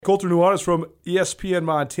Colter Nuanez from ESPN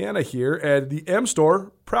Montana here, and the M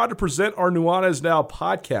Store, proud to present our Nuanez Now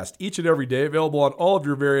podcast each and every day, available on all of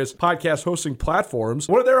your various podcast hosting platforms.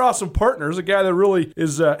 One of their awesome partners, a guy that really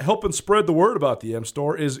is helping spread the word about the M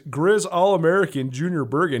Store, is Griz All-American Junior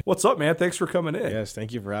Bergen. What's up, man? Thanks for coming in. Yes,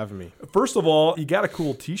 thank you for having me. First of all, you got a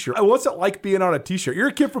cool t-shirt. What's it like being on a t-shirt? You're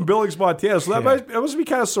a kid from Billings, Montana, so that must be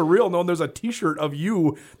kind of surreal knowing there's a t-shirt of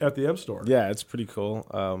you at the M Store. Yeah, it's pretty cool.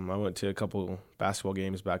 I went to a couple basketball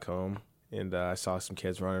games back home, and I saw some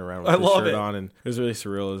kids running around with the shirt on, and it was really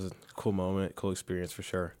surreal. It was a cool moment, cool experience for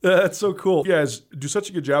sure. That's so cool. You guys do such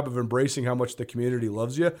a good job of embracing how much the community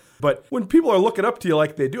loves you. But when people are looking up to you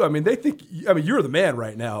like they do, they think, you're the man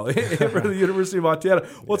right now for the University of Montana.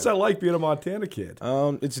 What's that like being a Montana kid?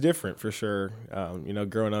 It's different for sure.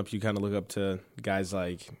 Growing up, you kind of look up to guys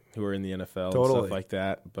like who are in the NFL and stuff like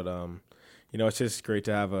that. But, it's just great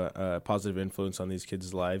to have a positive influence on these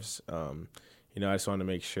kids' lives. I just want to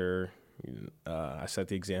make sure I set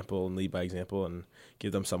the example and lead by example and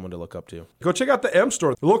give them someone to look up to. Go check out the M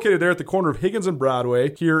Store. They're located there at the corner of Higgins and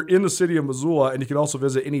Broadway here in the city of Missoula, and you can also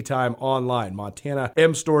visit anytime online,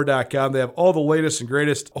 montanamstore.com. They have all the latest and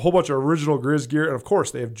greatest, a whole bunch of original Griz gear, and of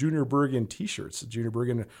course, they have Junior Bergen t-shirts. Junior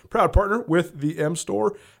Bergen, proud partner with the M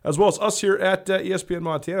Store, as well as us here at ESPN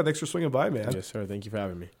Montana. Thanks for swinging by, man. Yes, sir. Thank you for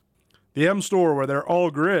having me. The M Store, where they're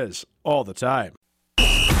all Griz all the time.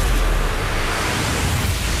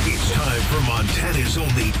 It's time for Montana's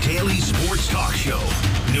only daily sports talk show,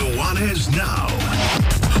 Nuanez Now.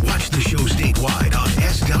 Watch the show statewide on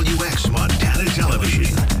SWX Montana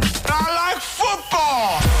Television. I like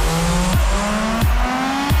football!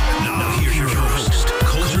 Now here's your host,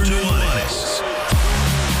 Colter Nuanez.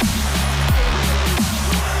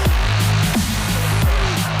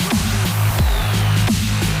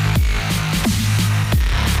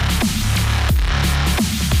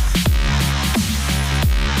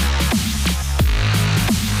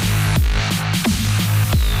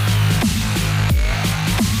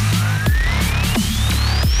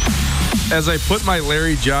 As I put my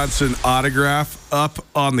Larry Johnson autograph up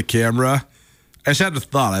on the camera, I just had a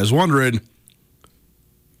thought. I was wondering,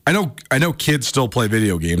 I know kids still play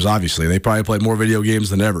video games, obviously. They probably play more video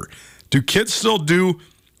games than ever. Do kids still do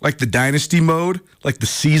like the dynasty mode, like the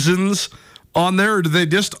seasons on there, or do they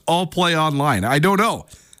just all play online? I don't know.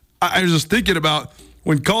 I was just thinking about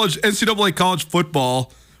when NCAA college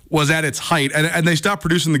football was at its height, and they stopped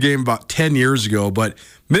producing the game about 10 years ago, but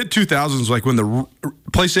mid-2000s, like when the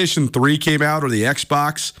PlayStation 3 came out or the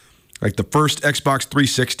Xbox, like the first Xbox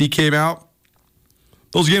 360 came out,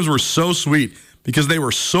 those games were so sweet because they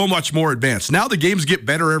were so much more advanced. Now the games get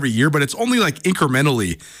better every year, but it's only like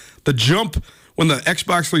incrementally. The jump when the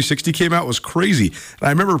Xbox 360 came out was crazy. And I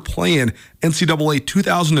remember playing NCAA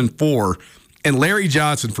 2004 and Larry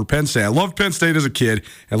Johnson for Penn State. I loved Penn State as a kid,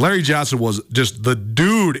 and Larry Johnson was just the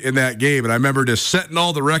dude in that game. And I remember just setting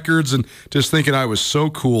all the records and just thinking I was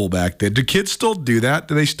so cool back then. Do kids still do that?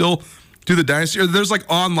 Do they still do the dynasty? Or there's like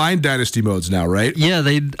online dynasty modes now, right? Yeah,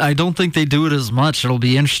 I don't think they do it as much. It'll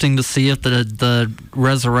be interesting to see if the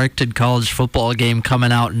resurrected college football game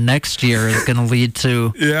coming out next year is going to lead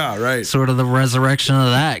to sort of the resurrection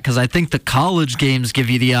of that. Because I think the college games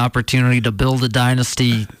give you the opportunity to build a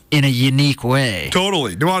dynasty in a unique way.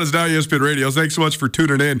 Totally. Nuanez Now, ESPN Radio. Thanks so much for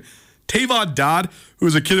tuning in. Tavon Dodd, who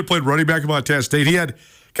was a kid that played running back at Montana State, he had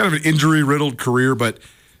kind of an injury-riddled career, but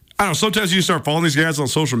I don't know, sometimes you start following these guys on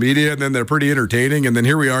social media, and then they're pretty entertaining, and then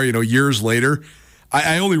here we are, years later.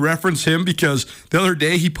 I only reference him because the other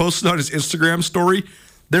day he posted on his Instagram story,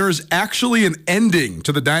 there is actually an ending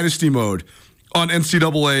to the dynasty mode on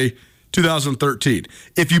NCAA 2013.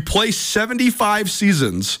 If you play 75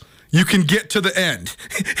 seasons, you can get to the end.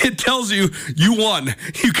 It tells you won.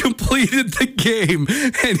 You completed the game.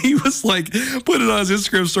 And he was like, put it on his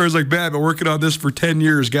Instagram story. He's like, man, I've been working on this for 10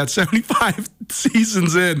 years. Got 75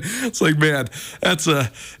 seasons in. It's like, man, that's a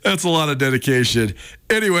lot of dedication.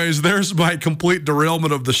 Anyways, there's my complete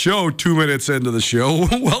derailment of the show 2 minutes into the show.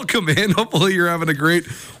 Welcome in. Hopefully you're having a great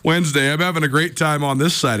Wednesday. I'm having a great time on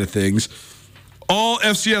this side of things. All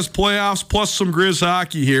FCS playoffs plus some Griz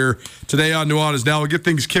hockey here today on Nuanez Now. We'll get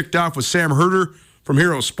things kicked off with Sam Herder from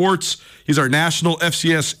Hero Sports. He's our national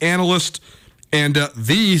FCS analyst and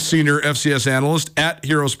the senior FCS analyst at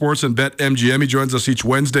Hero Sports and BetMGM. He joins us each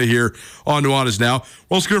Wednesday here on Nuanez Now.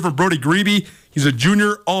 We're also going from Brody Grebe. He's a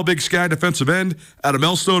junior All-Big Sky defensive end out of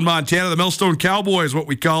Millstone, Montana. The Millstone Cowboy is what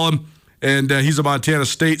we call him, and he's a Montana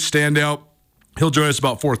State standout. He'll join us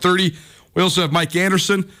about 4:30. We also have Mike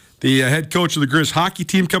Anderson, the head coach of the Griz hockey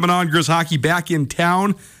team, coming on. Griz hockey back in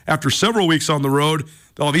town after several weeks on the road.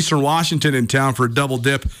 They'll have Eastern Washington in town for a double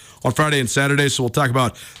dip on Friday and Saturday, so we'll talk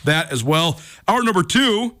about that as well. Hour number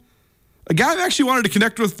 2, a guy I've actually wanted to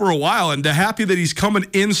connect with for a while, and happy that he's coming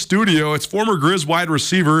in studio. It's former Griz wide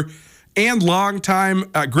receiver and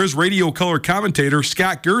longtime Griz radio color commentator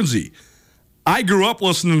Scott Guernsey. I grew up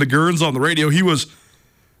listening to Guerns on the radio. He was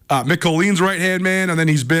Mick Colleen's right-hand man, and then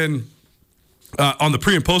he's been on the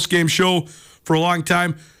pre- and post-game show for a long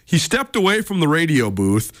time. He stepped away from the radio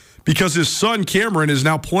booth because his son Cameron is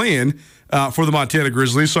now playing for the Montana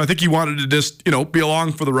Grizzlies. So I think he wanted to just, be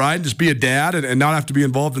along for the ride, just be a dad and not have to be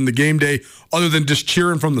involved in the game day other than just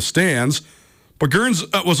cheering from the stands. But Guerns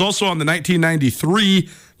was also on the 1993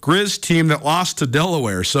 Griz team that lost to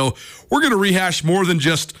Delaware. So we're going to rehash more than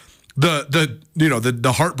just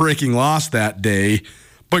the heartbreaking loss that day.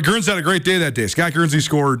 But Guerns had a great day that day. Scott Guernsey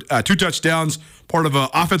scored 2 touchdowns, part of an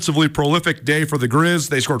offensively prolific day for the Griz.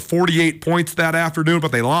 They scored 48 points that afternoon,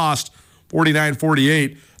 but they lost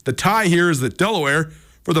 49-48. The tie here is that Delaware,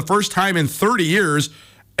 for the first time in 30 years,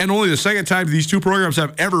 and only the second time these two programs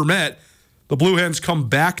have ever met, the Blue Hens come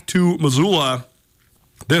back to Missoula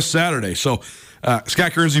this Saturday. So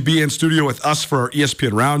Scott Guernsey be in studio with us for our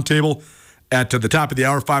ESPN Roundtable at the top of the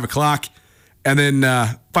hour, 5 o'clock. And then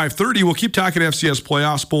 5:30, we'll keep talking FCS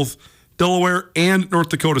playoffs, both Delaware and North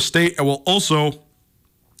Dakota State. And we'll also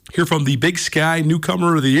hear from the Big Sky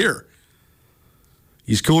Newcomer of the Year.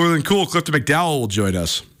 He's cooler than cool. Clifton McDowell will join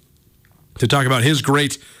us to talk about his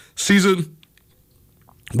great season,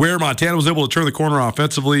 where Montana was able to turn the corner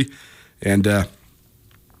offensively, and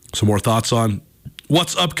some more thoughts on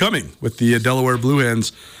what's upcoming with the Delaware Blue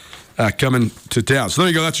Hens coming to town. So there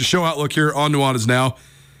you go. That's your show outlook here on Nuanez Now.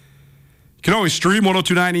 You can always stream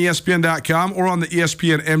 1029ESPN.com or on the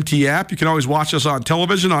ESPN MT app. You can always watch us on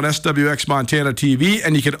television on SWX Montana TV,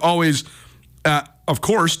 and you can always, of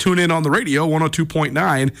course, tune in on the radio,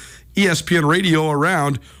 102.9 ESPN Radio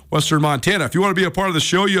around Western Montana. If you want to be a part of the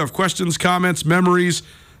show, you have questions, comments, memories,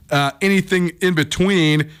 anything in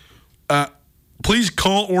between, please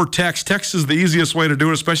call or text. Text is the easiest way to do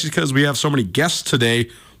it, especially because we have so many guests today.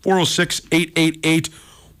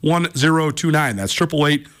 406-888-1029. That's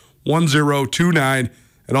 888-1029.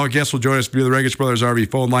 And all guests will join us via the Regis Brothers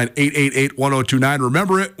RV phone line, 888-1029.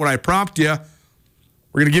 Remember it when I prompt you.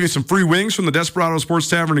 We're going to give you some free wings from the Desperado Sports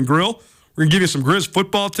Tavern and Grill. We're going to give you some Griz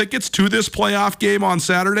football tickets to this playoff game on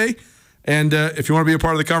Saturday. And if you want to be a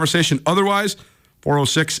part of the conversation otherwise,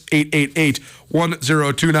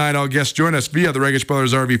 406-888-1029. All guests join us via the Regis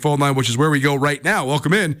Brothers RV phone line, which is where we go right now.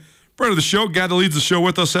 Welcome in. Friend of the show, guy that leads the show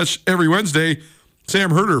with us every Wednesday,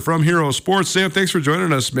 Sam Herder from Hero Sports. Sam, thanks for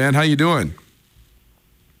joining us, man. How you doing?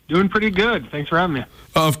 Doing pretty good. Thanks for having me.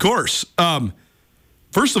 Of course.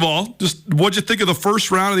 First of all, just what'd you think of the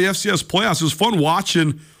first round of the FCS playoffs? It was fun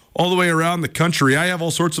watching all the way around the country. I have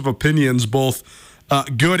all sorts of opinions, both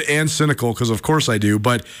good and cynical, because of course I do.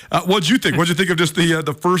 But what'd you think? What'd you think of just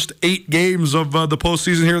the first 8 games of the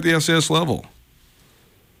postseason here at the FCS level?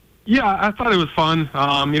 Yeah, I thought it was fun.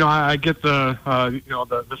 I get the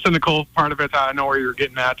cynical part of it. I know where you're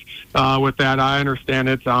getting at with that. I understand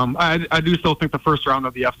it. I do still think the first round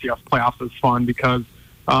of the FCS playoffs is fun because,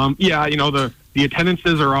 the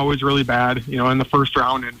attendances are always really bad, in the first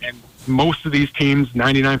round, and most of these teams,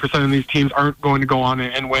 99% of these teams, aren't going to go on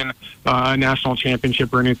and win a national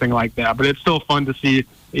championship or anything like that. But it's still fun to see,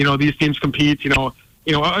 these teams compete. You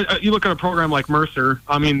look at a program like Mercer.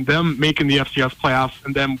 I mean, them making the FCS playoffs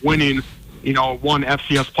and them winning, one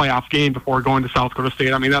FCS playoff game before going to South Dakota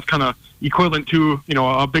State. I mean, that's kind of equivalent to,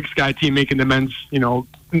 a Big Sky team making the men's,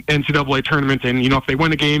 NCAA tournament. And, if they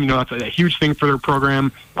win a game, that's a huge thing for their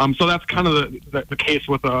program. So that's kind of the case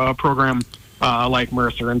with a program like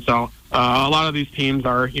Mercer. And so a lot of these teams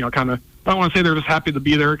are, kind of, I don't want to say they're just happy to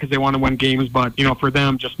be there because they want to win games, but, for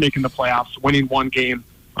them, just making the playoffs, winning one game.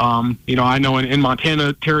 I know in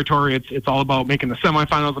Montana territory, it's all about making the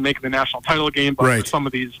semifinals and making the national title game. But right. For some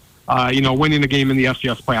of these, winning the game in the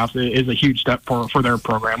FCS playoffs is a huge step for their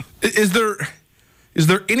program. Is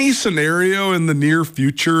there any scenario in the near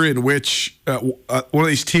future in which one of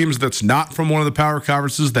these teams that's not from one of the power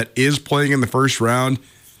conferences that is playing in the first round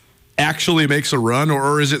actually makes a run,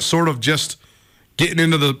 or is it sort of just getting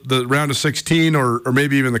into the round of 16 or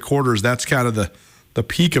maybe even the quarters? That's kind of the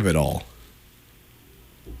peak of it all.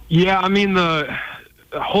 Yeah, I mean, the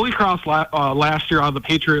Holy Cross last year out of the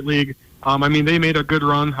Patriot League, they made a good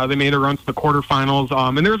run. They made a run to the quarterfinals.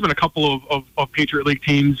 And there's been a couple of Patriot League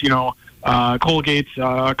teams, Colgate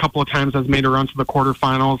a couple of times has made a run to the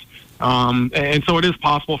quarterfinals. And so it is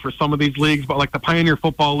possible for some of these leagues, but like the Pioneer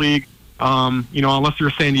Football League, Unless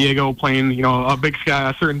you're San Diego playing,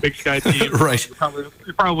 a certain Big Sky team, right?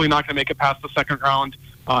 You're probably not going to make it past the second round.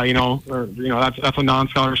 That's a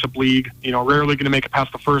non-scholarship league. Rarely going to make it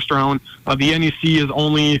past the first round. The NEC is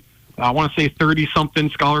only, I want to say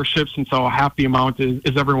 30-something scholarships, and so half the amount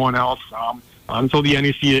is everyone else. And so the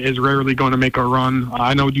NEC is rarely going to make a run.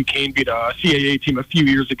 I know Duquesne beat a CAA team a few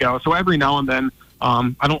years ago, so every now and then,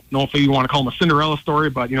 I don't know if you want to call them a Cinderella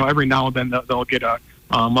story, but every now and then they'll get a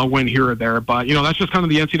win here or there. But that's just kind of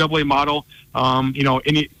the NCAA model.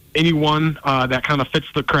 Anyone that kind of fits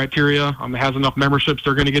the criteria, has enough memberships,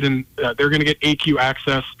 they're going to get in. They're going to get AQ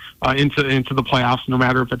access into the playoffs, no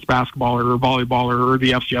matter if it's basketball or volleyball or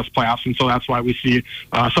the FCS playoffs. And so that's why we see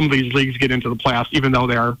some of these leagues get into the playoffs, even though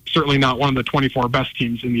they are certainly not one of the 24 best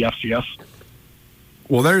teams in the FCS.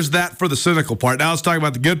 Well, there's that for the cynical part. Now let's talk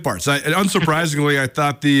about the good parts. Unsurprisingly, I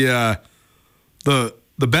thought the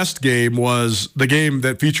best game was the game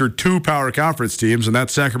that featured two power conference teams, and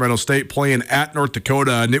that's Sacramento State playing at North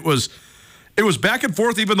Dakota. And it was back and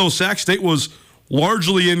forth, even though Sac State was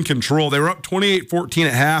largely in control. They were up 28-14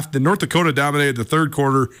 at half. Then North Dakota dominated the third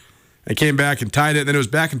quarter and came back and tied it. And then it was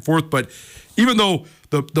back and forth. But even though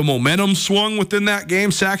the momentum swung within that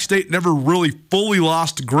game, Sac State never really fully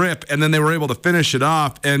lost grip, and then they were able to finish it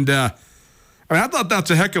off. And I thought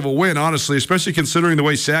that's a heck of a win, honestly, especially considering the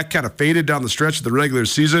way Sac kind of faded down the stretch of the regular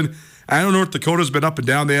season. I know North Dakota's been up and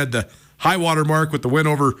down. They had the high water mark with the win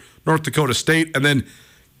over North Dakota State, and then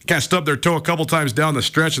kind of stubbed their toe a couple times down the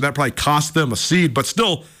stretch, and that probably cost them a seed. But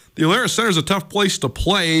still, the Alara Center is a tough place to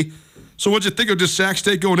play. So what'd you think of just Sac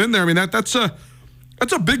State going in there? I mean, that's a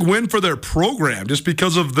big win for their program, just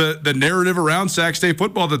because of the narrative around Sac State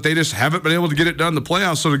football that they just haven't been able to get it done in the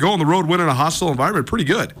playoffs. So to go on the road, win in a hostile environment, pretty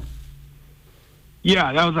good.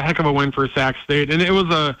 Yeah, that was a heck of a win for Sac State, and it was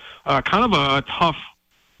a kind of a tough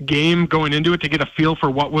game going into it to get a feel for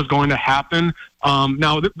what was going to happen.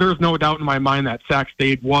 Now, there's no doubt in my mind that Sac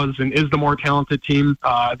State was and is the more talented team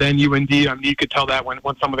than UND. I mean, you could tell that when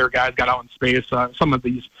some of their guys got out in space. Some of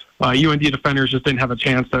these UND defenders just didn't have a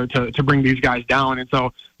chance to bring these guys down. And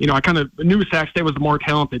so, I kind of knew Sac State was the more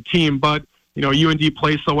talented team, but, UND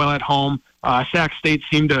plays so well at home. Sac State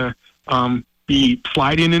seemed to be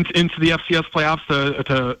sliding into the FCS playoffs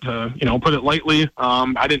to put it lightly.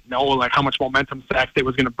 I didn't know how much momentum Sac State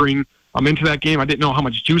was going to bring into that game. I didn't know how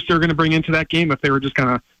much juice they were going to bring into that game, if they were just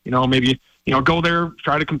going to maybe go there,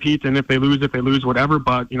 try to compete, and if they lose, whatever.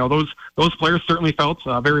 But those players certainly felt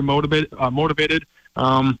very motivated.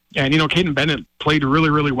 And Caden Bennett played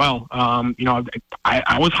really, really well.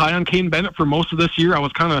 I was high on Caden Bennett for most of this year. I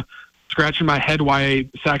was kind of scratching my head why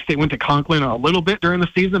Sac State went to Conklin a little bit during the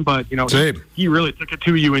season, but he really took it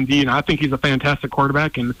to UND, and I think he's a fantastic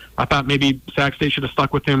quarterback. And I thought maybe Sac State should have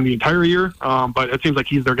stuck with him the entire year, but it seems like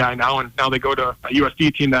he's their guy now. And now they go to a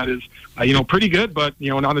USD team that is pretty good, but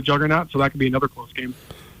not a juggernaut, so that could be another close game.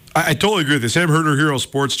 I totally agree with you. Sam Herder, Hero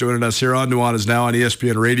Sports, joining us here on Nuanez Now on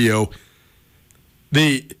ESPN Radio.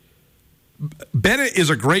 Bennett is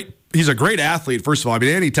a great athlete, first of all. I mean,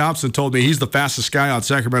 Andy Thompson told me he's the fastest guy on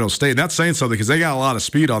Sacramento State. And that's saying something, because they got a lot of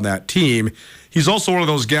speed on that team. He's also one of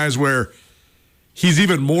those guys where he's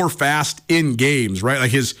even more fast in games, right?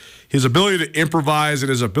 Like his ability to improvise and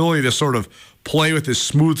his ability to sort of play with his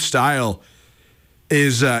smooth style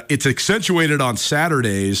is it's accentuated on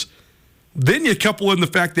Saturdays. Then you couple in the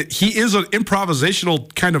fact that he is an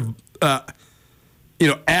improvisational kind of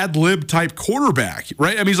ad-lib type quarterback,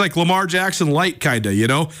 right? I mean, he's like Lamar Jackson light, kind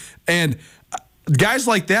of, and guys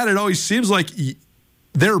like that, it always seems like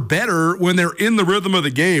they're better when they're in the rhythm of the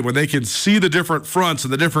game, when they can see the different fronts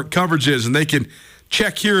and the different coverages, and they can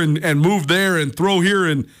check here and move there and throw here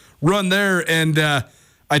and run there. And I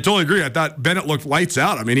totally agree. I thought Bennett looked lights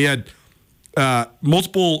out. I mean, he had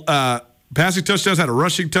multiple passing touchdowns, had a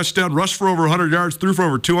rushing touchdown, rushed for over 100 yards, threw for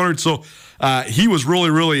over 200. So he was really,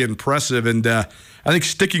 really impressive. And I think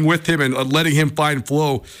sticking with him and letting him find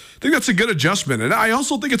flow, I think that's a good adjustment. And I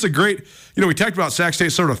also think it's a great, we talked about Sac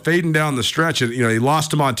State sort of fading down the stretch. And, they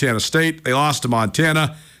lost to Montana State, they lost to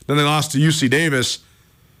Montana, then they lost to UC Davis.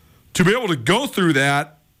 To be able to go through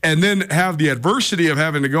that and then have the adversity of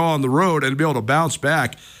having to go on the road and be able to bounce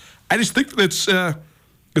back, I just think that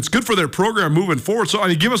it's good for their program moving forward. So,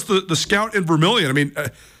 give us the scout in Vermilion. I mean,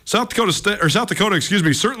 South Dakota,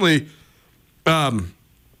 certainly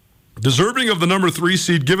deserving of the number 3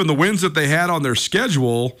 seed given the wins that they had on their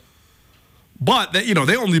schedule. But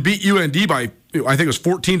they only beat UND by, I think it was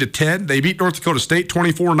 14-10. They beat North Dakota State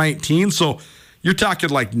 24-19. So you're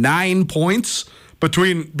talking like 9 points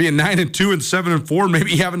between being 9-2 and 7-4, and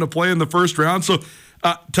maybe having to play in the first round. So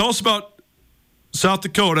tell us about South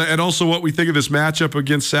Dakota and also what we think of this matchup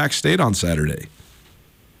against Sac State on Saturday.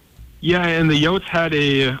 Yeah, and the Yotes had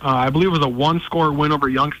I believe it was a one-score win over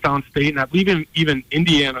Youngstown State, and I believe even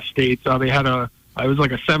Indiana State, they had it was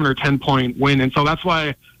like a 7 or 10 point win, and so that's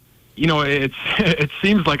why, it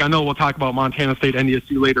seems like, I know we'll talk about Montana State,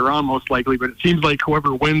 NDSU later on most likely, but it seems like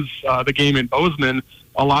whoever wins the game in Bozeman,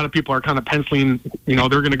 a lot of people are kind of penciling, they're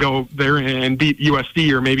going to go there and beat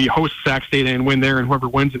USD or maybe host Sac State and win there, and whoever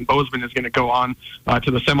wins in Bozeman is going to go on to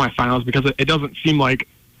the semifinals, because it doesn't seem like,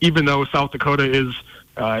 even though South Dakota is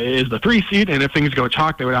the 3 seed, and if things go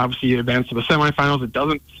chalk, they would obviously advance to the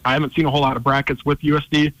semifinals. I haven't seen a whole lot of brackets with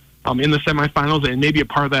USD in the semifinals, and maybe a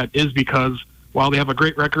part of that is because while they have a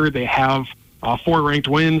great record, they have 4 ranked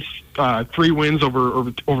wins, 3 wins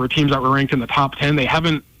over teams that were ranked in the top 10. They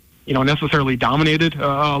haven't, necessarily dominated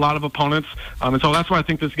a lot of opponents, and so that's why I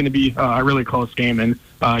think this is going to be a really close game. And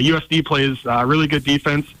USD plays really good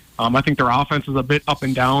defense. I think their offense is a bit up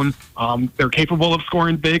and down. They're capable of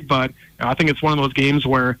scoring big, but I think it's one of those games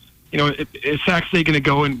where, is Sac State going to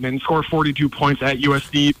go and score 42 points at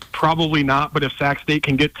USD? Probably not, but if Sac State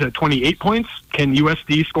can get to 28 points, can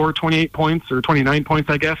USD score 28 points or 29 points,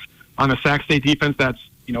 I guess, on a Sac State defense that's,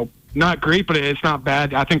 not great, but it's not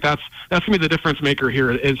bad. I think that's going to be the difference maker here,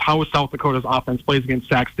 is how South Dakota's offense plays against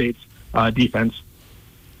Sac State's defense.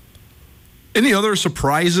 Any other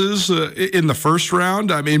surprises in the first round?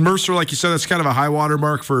 I mean, Mercer, like you said, that's kind of a high water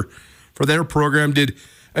mark for their program.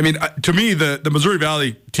 To me, the Missouri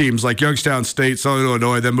Valley teams like Youngstown State, Southern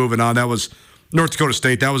Illinois, then moving on, that was North Dakota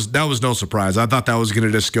State. That was no surprise. I thought that was going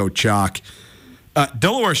to just go chalk.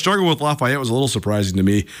 Delaware struggling with Lafayette was a little surprising to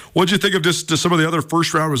me. What did you think of just some of the other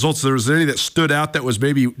first round results? Was there any that stood out that was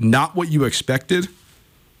maybe not what you expected?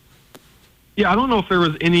 Yeah, I don't know if there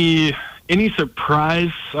was any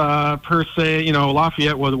surprise per se.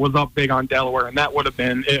 Lafayette was up big on Delaware, and that would have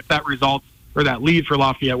been, if that result or that lead for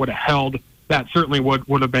Lafayette would have held, that certainly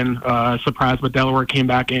would have been a surprise. But Delaware came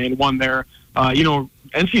back and won there.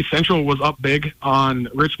 NC Central was up big on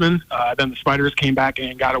Richmond. Then the Spiders came back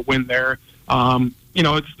and got a win there.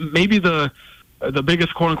 It's maybe the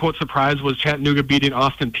biggest quote unquote surprise was Chattanooga beating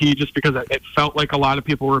Austin Peay, just because it felt like a lot of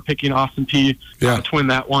people were picking Austin Peay to win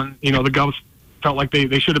that one. The Govs felt like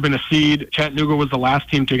they should have been a seed. Chattanooga was the last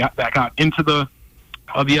team that got into the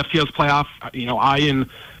FCS playoff. I and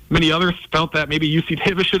many others felt that maybe UC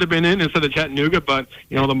Davis should have been in instead of Chattanooga, but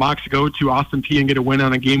the Mocs go to Austin Peay and get a win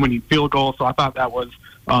on a game-winning field goal. So I thought that was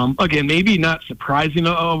again, maybe not surprising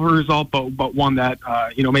of a result, but one that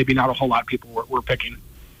maybe not a whole lot of people were picking.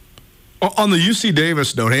 On the UC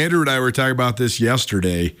Davis note, Andrew and I were talking about this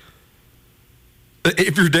yesterday.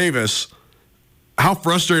 If you're Davis, how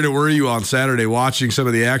frustrated were you on Saturday watching some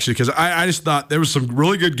of the action? Because I just thought there was some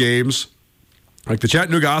really good games. Like the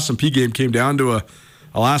Chattanooga-Austin Peay game came down to a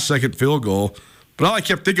last-second field goal. But all I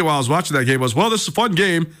kept thinking while I was watching that game was, well, this is a fun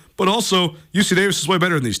game, but also UC Davis is way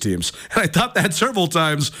better than these teams. And I thought that several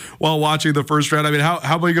times while watching the first round. I mean,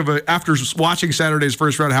 how big of after watching Saturday's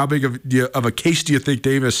first round, how big of a case do you think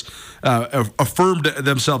Davis affirmed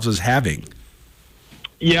themselves as having?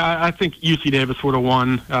 Yeah, I think UC Davis would have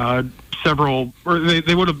won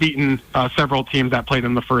they would have beaten several teams that played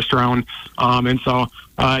in the first round. And so,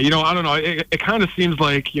 I don't know. It kind of seems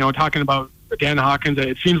like, talking about Dan Hawkins,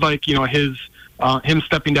 it seems like, him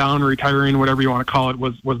stepping down or retiring, whatever you want to call it,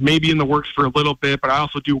 was maybe in the works for a little bit. But I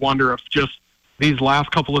also do wonder if just these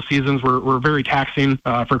last couple of seasons were very taxing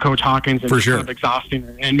for Coach Hawkins and for sure. kind of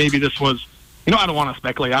exhausting. And maybe this was, I don't want to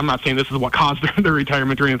speculate. I'm not saying this is what caused their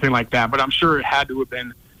retirement or anything like that, but I'm sure it had to have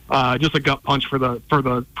been just a gut punch for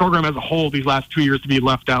the program as a whole these last 2 years to be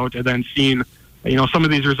left out, and then seeing some of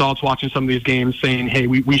these results, watching some of these games, saying, hey,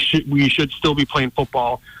 we should still be playing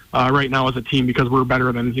football right now as a team because we're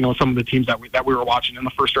better than some of the teams that we were watching in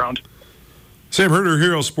the first round. Sam Herder,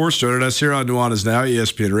 Hero Sports, joining us here on Nuanez Now,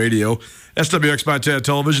 ESPN Radio, SWX Montana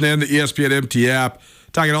Television, and the ESPN MT app,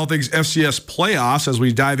 talking all things FCS playoffs as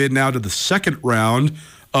we dive in now to the second round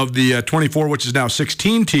of the 24, which is now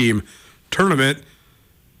 16-team tournament.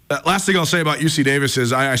 Last thing I'll say about UC Davis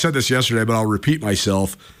is, I said this yesterday, but I'll repeat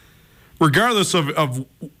myself. Regardless of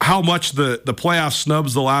how much the playoff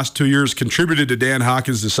snubs the last 2 years contributed to Dan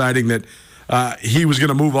Hawkins deciding that he was going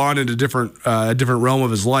to move on into a different realm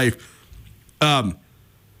of his life,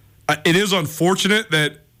 it is unfortunate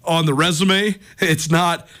that on the resume it's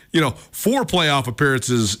not 4 playoff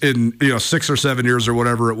appearances in 6 or 7 years or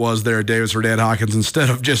whatever it was there at Davis for Dan Hawkins instead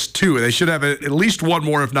of just 2. They should have at least 1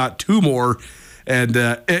 more, if not 2 more. And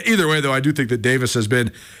either way, though, I do think that Davis has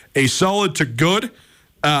been a solid to good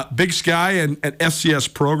Big Sky and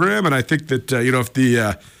FCS program, and I think that if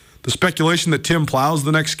the speculation that Tim Plow's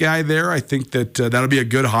the next guy there, I think that that'll be a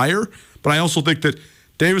good hire. But I also think that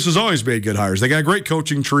Davis has always made good hires. They got a great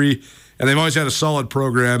coaching tree, and they've always had a solid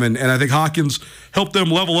program. And I think Hawkins helped them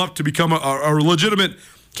level up to become a legitimate,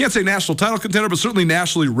 can't say national title contender, but certainly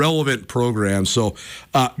nationally relevant program. So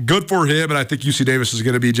good for him, and I think UC Davis is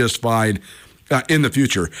going to be just fine in the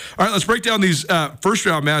future. All right, let's break down these these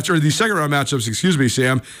second-round matchups, excuse me,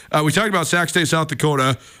 Sam. We talked about Sac State, South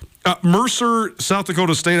Dakota. Mercer, South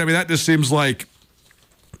Dakota State, I mean, that just seems like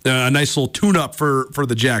a nice little tune-up for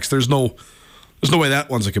the Jacks. There's no way that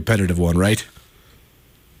one's a competitive one, right?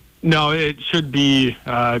 No, it should be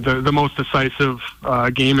the most decisive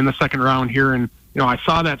game in the second round here. And, I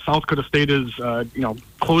saw that South Dakota State is,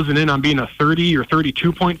 closing in on being a 30 or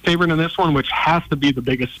 32-point favorite in this one, which has to be the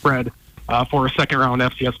biggest spread for a second-round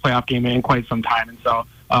FCS playoff game in quite some time. And so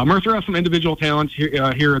Mercer has some individual talents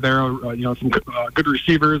here or there, some good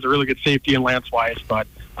receivers, a really good safety and Lance Weiss, but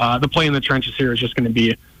the play in the trenches here is just going to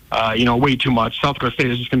be, way too much. South Dakota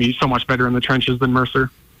State is just going to be so much better in the trenches than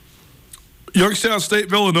Mercer. Youngstown State,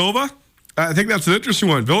 Villanova. I think that's an interesting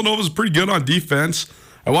one. Villanova's pretty good on defense.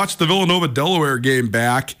 I watched the Villanova-Delaware game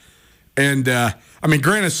back, and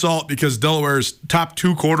grain of salt because Delaware's top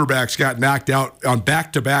two quarterbacks got knocked out on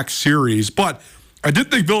back-to-back series. But I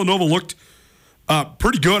did think Villanova looked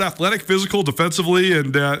pretty good, athletic, physical, defensively,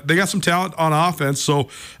 and they got some talent on offense. So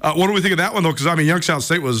what do we think of that one, though? Because, Youngstown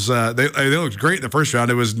State was they looked great in the first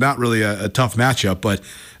round. It was not really a tough matchup, but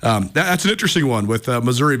that's an interesting one with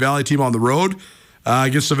Missouri Valley team on the road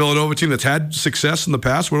against the Villanova team that's had success in the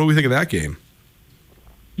past. What do we think of that game?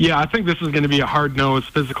 Yeah, I think this is going to be a hard-nosed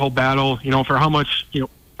physical battle, for how much,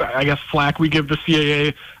 I guess, flack we give the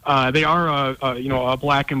CAA. They are a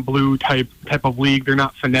black and blue type of league. They're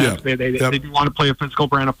not finesse. Yeah. They do want to play a physical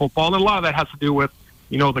brand of football. And a lot of that has to do with,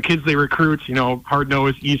 the kids they recruit,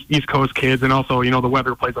 hard-nosed East Coast kids, and also, the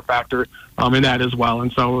weather plays a factor in that as well.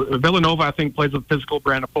 And so Villanova, I think, plays a physical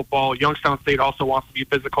brand of football. Youngstown State also wants to be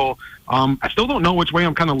physical. I still don't know which way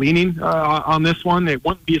I'm kind of leaning on this one. It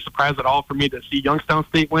wouldn't be a surprise at all for me to see Youngstown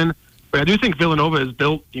State win. But I do think Villanova is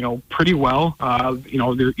built, pretty well.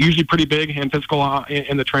 They're usually pretty big and physical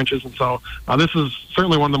in the trenches. And so this is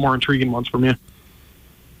certainly one of the more intriguing ones for me.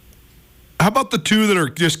 How about the two that are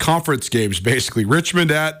just conference games, basically? Richmond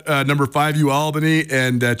at number 5 UAlbany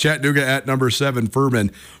and Chattanooga at number 7 Furman.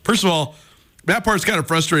 First of all, that part's kind of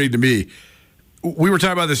frustrating to me. We were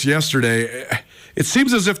talking about this yesterday. It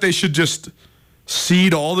seems as if they should just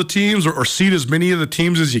seed all the teams or seed as many of the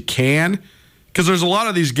teams as you can, because there's a lot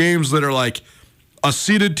of these games that are like a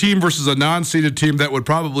seeded team versus a non-seeded team that would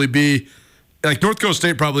probably be like North Dakota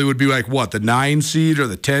State probably would be like what, the 9 seed or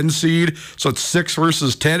the 10 seed? So it's 6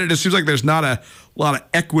 versus 10. It just seems like there's not a lot of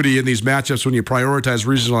equity in these matchups when you prioritize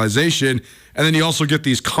regionalization. And then you also get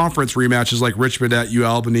these conference rematches like Richmond at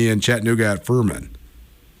UAlbany and Chattanooga at Furman.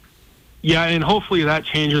 Yeah, and hopefully that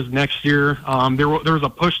changes next year. There was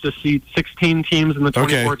a push to seed 16 teams in the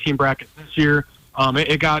 24-team bracket this year.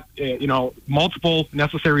 It got multiple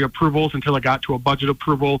necessary approvals until it got to a budget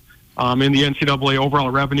approval. In the NCAA, overall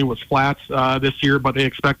revenue was flat this year, but they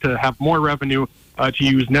expect to have more revenue to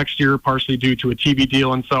use next year, partially due to a TV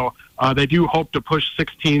deal. And so they do hope to push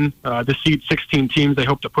 16, to seed 16 teams. They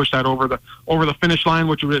hope to push that over the finish line,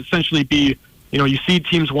 which would essentially be, you seed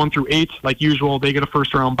teams 1 through 8 like usual. They get a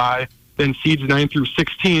first round bye. Then seeds 9 through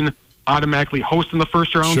 16 automatically host in the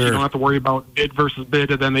first round. Sure. So you don't have to worry about bid versus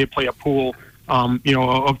bid, and then they play a pool,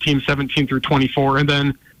 of teams 17 through 24, and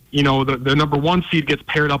then. The number 1 seed gets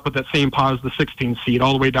paired up with that same pot as the 16 seed,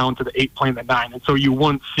 all the way down to the 8 playing the 9. And so you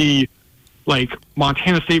wouldn't see, like,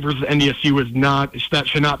 Montana State versus NDSU that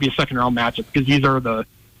should not be a second round matchup, because these are the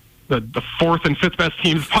 4th and 5th best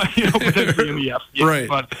teams potentially in the FCS. Right.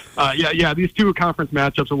 But these two conference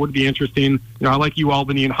matchups, it would be interesting. I like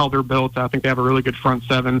UAlbany and how they're built. I think they have a really good front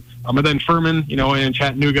seven. And then Furman, and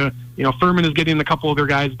Chattanooga. Furman is getting a couple of their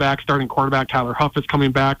guys back. Starting quarterback Tyler Huff is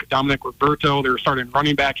coming back. Dominic Roberto, they're starting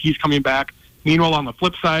running back. He's coming back. Meanwhile, on the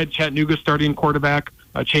flip side, Chattanooga starting quarterback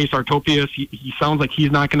Chase Artopius. He sounds like he's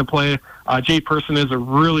not going to play. Jay Person is a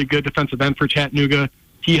really good defensive end for Chattanooga.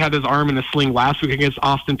 He had his arm in a sling last week against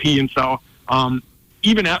Austin Peay. And so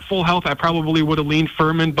even at full health, I probably would have leaned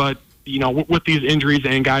Furman. But, with these injuries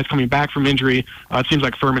and guys coming back from injury, it seems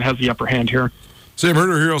like Furman has the upper hand here. Sam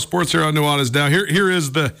Herder, Hero Sports here on Nuanez. Now, here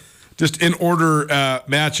is the just in order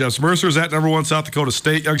matchups. Mercer's at number 1, South Dakota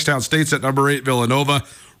State. Youngstown State's at number 8, Villanova.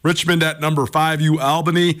 Richmond at number 5,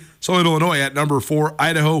 UAlbany. Southern Illinois at number 4,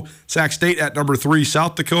 Idaho. Sac State at number 3,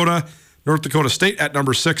 South Dakota. North Dakota State at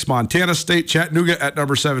number 6, Montana State. Chattanooga at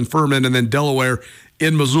number 7, Furman. And then Delaware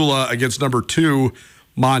in Missoula against number 2,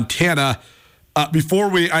 Montana.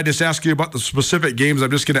 Before I just ask you about the specific games, I'm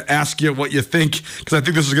just going to ask you what you think, because I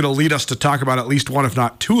think this is going to lead us to talk about at least one, if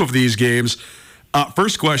not 2 of these games.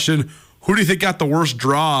 First question, who do you think got the worst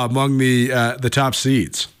draw among the top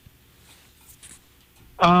seeds?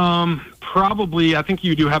 Probably, I think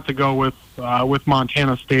you do have to go with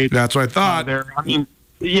Montana State. That's what I thought. There,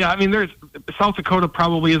 there's South Dakota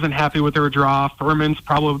probably isn't happy with their draw. Furman's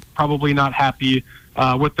probably not happy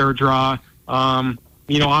with their draw.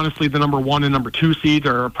 Honestly, the number 1 and number 2 seeds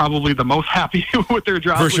are probably the most happy with their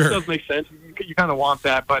draw, which does make sense. You kind of want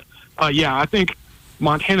that, but I think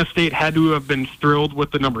Montana State had to have been thrilled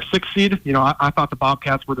with the number 6 seed. I thought the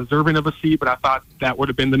Bobcats were deserving of a seed, but I thought that would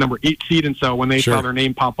have been the number 8 seed. And so when they saw their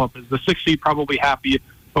name pop up as the 6 seed, probably happy.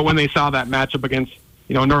 But when they saw that matchup against,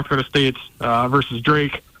 North Dakota State versus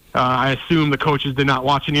Drake, I assume the coaches did not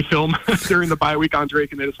watch any film during the bye week on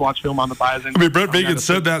Drake, and they just watched film on the Bison. Brett Vigen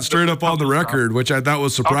said that straight up on the record, which I thought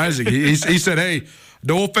was surprising. Okay. He said, hey,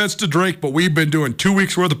 no offense to Drake, but we've been doing 2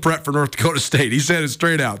 weeks worth of prep for North Dakota State. He said it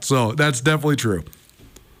straight out. So that's definitely true.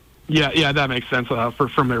 Yeah, that makes sense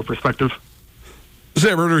from their perspective.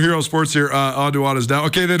 Safford Hero Sports here on Nuanez now.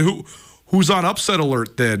 Okay, then who's on upset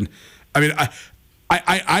alert then? I mean,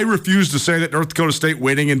 I refuse to say that North Dakota State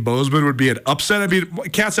winning in Bozeman would be an upset. I mean,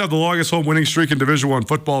 Cats have the longest home winning streak in Division I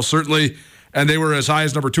football, certainly, and they were as high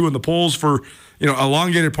as number 2 in the polls for a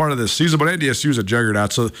elongated part of this season. But NDSU is a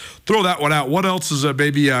juggernaut, so throw that one out. What else is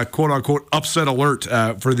maybe a quote unquote upset alert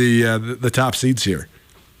for the top seeds here?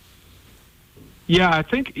 Yeah, I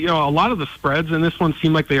think a lot of the spreads in this one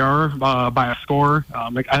seem like they are by a score.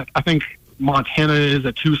 I think Montana is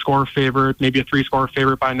a 2-score favorite, maybe a 3-score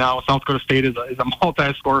favorite by now. South Dakota State is a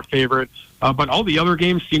multi-score favorite, but all the other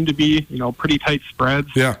games seem to be pretty tight spreads.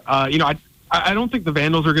 Yeah. I don't think the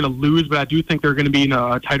Vandals are going to lose, but I do think they're going to be in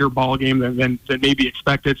a tighter ball game than maybe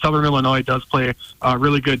expected. Southern Illinois does play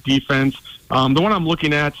really good defense. The one I'm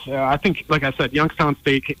looking at, I think, like I said, Youngstown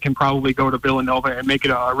State can probably go to Villanova and make it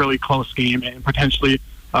a really close game and potentially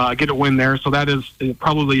get a win there. So that is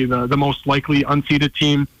probably the most likely unseeded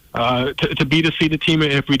team to beat a seeded team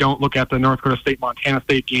if we don't look at the North Dakota State-Montana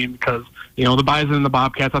State game, because, the Bison and the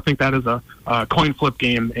Bobcats, I think that is a coin flip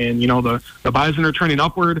game. And, the Bison are trending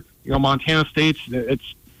upward. Montana State, they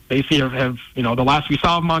have the last we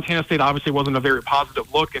saw of Montana State obviously wasn't a very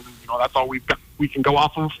positive look, and that's all we can go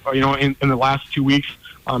off of in the last 2 weeks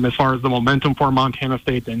as far as the momentum for Montana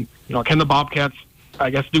State. And can the Bobcats, I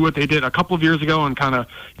guess, do what they did a couple of years ago and kind of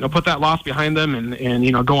put that loss behind them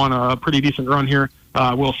and go on a pretty decent run here?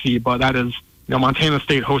 We'll see, but that is Montana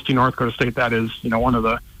State hosting North Dakota State. That is one of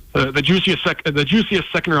the juiciest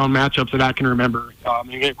second round matchups that I can remember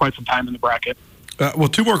in quite some time in the bracket. Well,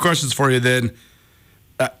 2 more questions for you then.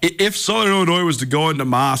 If Southern Illinois was to go into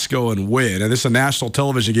Moscow and win, and this is a national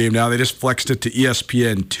television game now, they just flexed it to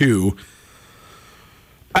ESPN2.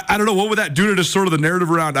 I don't know, what would that do to just sort of the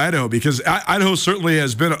narrative around Idaho? Because Idaho certainly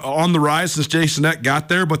has been on the rise since Jason Eck got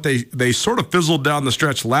there, but they sort of fizzled down the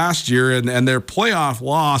stretch last year, and their playoff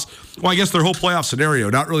loss, well, I guess their whole playoff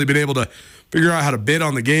scenario, not really been able to figure out how to bid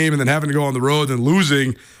on the game and then having to go on the road and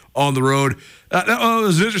losing on the road. That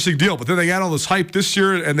was an interesting deal, but then they got all this hype this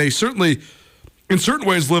year, and they certainly, in certain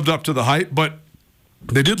ways, lived up to the hype, but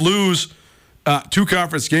they did lose 2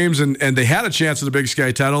 conference games, and they had a chance at the Big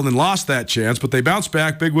Sky title and then lost that chance, but they bounced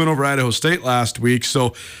back. Big win over Idaho State last week.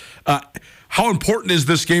 So how important is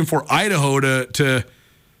this game for Idaho to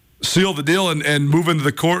seal the deal and move into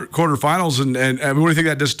the quarterfinals? And what do you think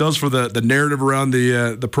that just does for the narrative around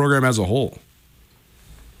the program as a whole?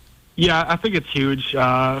 Yeah, I think it's huge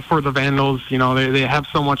for the Vandals. They have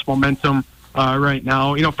so much momentum right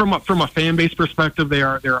now. From a fan base perspective,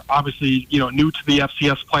 they're obviously new to the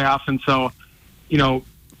FCS playoffs, and so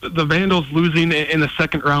the Vandals losing in the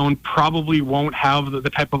second round probably won't have the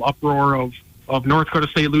type of uproar of North Dakota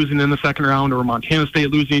State losing in the second round or Montana State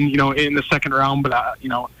losing in the second round. But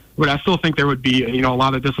I still think there would be a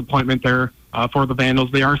lot of disappointment there for the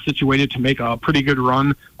Vandals. They are situated to make a pretty good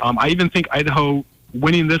run. I even think Idaho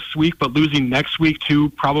winning this week but losing next week to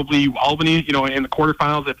probably Albany, in the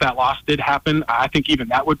quarterfinals, if that loss did happen, I think even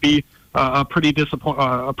that would be a pretty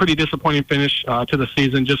disappointing finish to the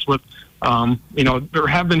season. Just with there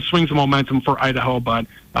have been swings of momentum for Idaho, but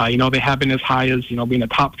they have been as high as being a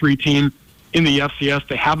top 3 team in the FCS.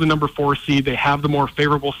 They have the number 4 seed. They have the more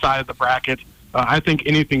favorable side of the bracket. I think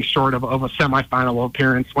anything short of a semifinal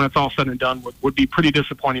appearance, when it's all said and done, would be pretty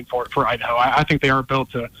disappointing for Idaho. I think they are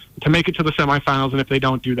built to make it to the semifinals, and if they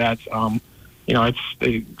don't do that, it's not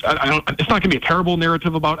going to be a terrible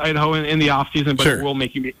narrative about Idaho in the offseason, but It will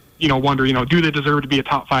make you wonder, do they deserve to be a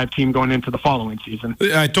top 5 team going into the following season?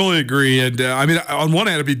 I totally agree. And on one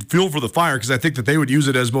hand, it'd be fuel for the fire because I think that they would use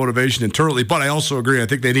it as motivation internally. But I also agree. I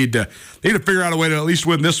think they need to figure out a way to at least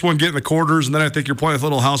win this one, get in the quarters, and then I think you're playing with a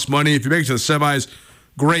little house money. If you make it to the semis,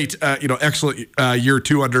 great. Excellent year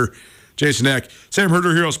 2 under Jason Eck. Sam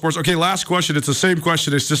Herder, Hero Sports. Okay, last question. It's the same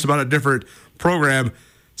question. It's just about a different program.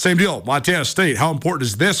 Same deal. Montana State. How important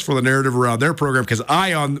is this for the narrative around their program? Because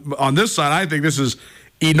on this side, I think this is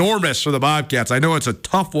enormous for the Bobcats. I know it's a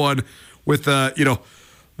tough one with the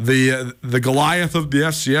Goliath of the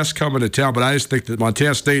FCS coming to town, but I just think that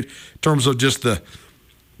Montana State, in terms of just the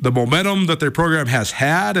momentum that their program has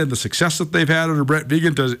had and the success that they've had under Brett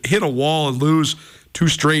Vigen, to hit a wall and lose 2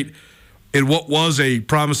 straight in what was a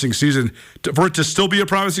promising season. For it to still be a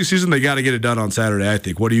promising season, they got to get it done on Saturday, I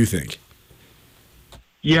think. What do you think?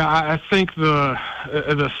 Yeah, I think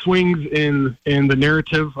the swings in the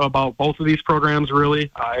narrative about both of these programs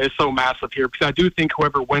really is so massive here, because I do think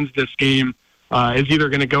whoever wins this game is either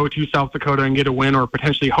going to go to South Dakota and get a win, or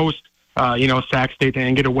potentially host Sac State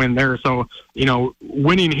and get a win there. So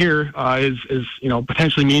winning here is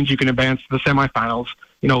potentially means you can advance to the semifinals.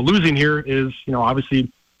 Losing here is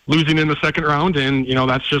obviously losing in the second round, and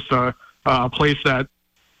that's just a place that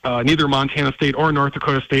neither Montana State or North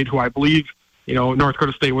Dakota State, who I believe. North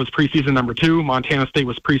Dakota State was preseason number 2. Montana State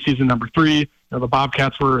was preseason number 3. The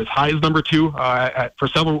Bobcats were as high as number 2 for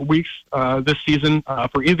several weeks this season.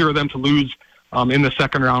 For either of them to lose in the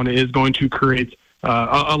second round is going to create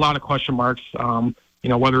a lot of question marks.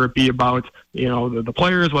 Whether it be about the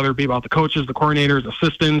players, whether it be about the coaches, the coordinators,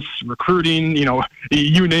 assistants, recruiting.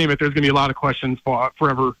 You name it. There's going to be a lot of questions for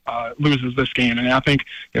whoever loses this game. And I think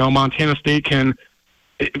Montana State can.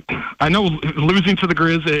 I know losing to the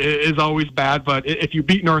Griz is always bad, but if you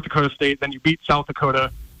beat North Dakota State, then you beat South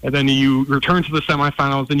Dakota, and then you return to the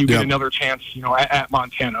semifinals, then you get another chance, at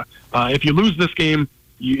Montana. If you lose this game,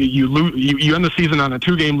 you end the season on a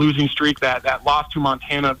 2-game losing streak. That loss to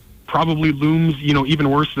Montana probably looms,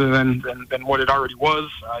 even worse than what it already was.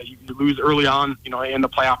 You lose early on, in the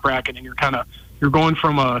playoff bracket, and you're going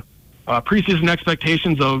from a preseason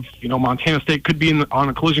expectations of, Montana State could be on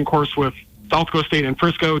a collision course with South Dakota State and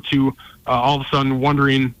Frisco to all of a sudden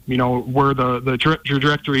wondering, where the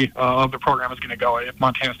trajectory of the program is going to go if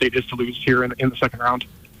Montana State is to lose here in the second round.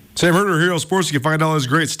 Sam Herder, Hero Sports. You can find all his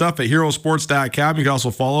great stuff at herosports.com. You can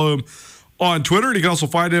also follow him on Twitter, and you can also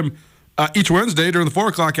find him each Wednesday during the 4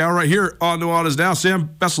 o'clock hour right here on Nuanez Now.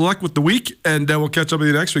 Sam, best of luck with the week, and we'll catch up with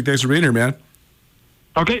you next week. Thanks for being here, man.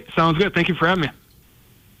 Okay, sounds good. Thank you for having me.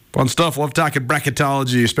 Fun stuff. Love talking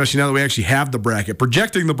bracketology, especially now that we actually have the bracket.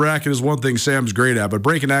 Projecting the bracket is one thing Sam's great at, but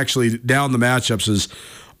breaking actually down the matchups is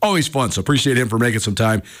always fun. So appreciate him for making some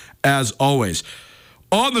time, as always.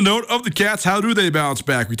 On the note of the Cats, how do they bounce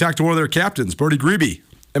back? We talked to one of their captains, Brody Grebe,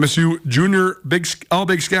 MSU junior Big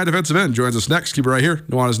Sky defensive end, joins us next. Keep it right here.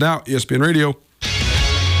 Nuanez Now, ESPN Radio.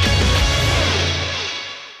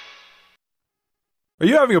 Are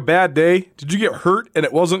you having a bad day? Did you get hurt and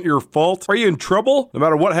it wasn't your fault? Are you in trouble? No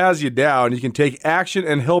matter what has you down, you can take action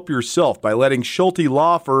and help yourself by letting Schulte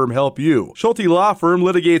Law Firm help you. Schulte Law Firm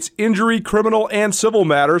litigates injury, criminal, and civil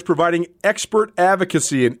matters, providing expert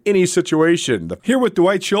advocacy in any situation. Here with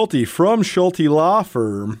Dwight Schulte from Schulte Law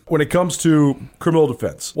Firm. When it comes to criminal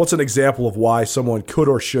defense, what's an example of why someone could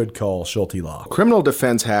or should call Schulte Law? Criminal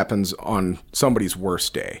defense happens on somebody's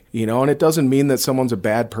worst day, and it doesn't mean that someone's a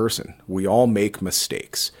bad person. We all make mistakes.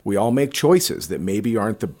 We all make choices that maybe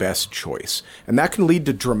aren't the best choice, and that can lead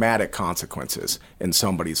to dramatic consequences in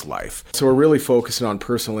somebody's life. So we're really focusing on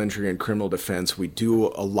personal injury and criminal defense. We do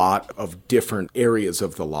a lot of different areas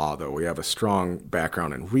of the law, though. We have a strong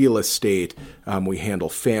background in real estate. We handle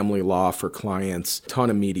family law for clients, ton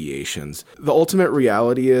of mediations. The ultimate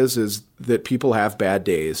reality is that people have bad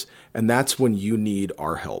days, and that's when you need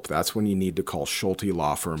our help. That's when you need to call Schulte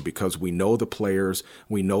Law Firm, because we know the players,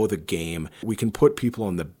 we know the game. We can put people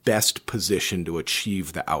in the best position to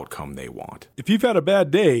achieve the outcome they want. If you've had a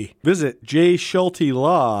bad day, visit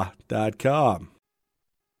jschultelaw.com.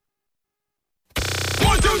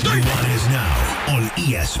 1, 2, 3. Nuanez Now on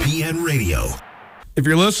ESPN Radio. If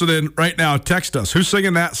you're listening right now, text us. Who's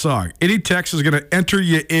singing that song? Any text is going to enter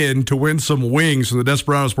you in to win some wings from the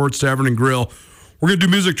Desperado Sports Tavern and Grill. We're going to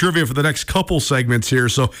do music trivia for the next couple segments here,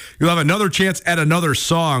 so you'll have another chance at another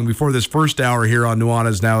song before this first hour here on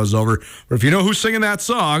Nuanez Now is over. But if you know who's singing that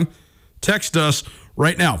song, text us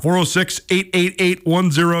right now,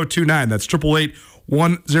 406-888-1029. That's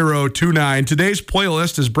 888-1029. Today's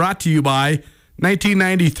playlist is brought to you by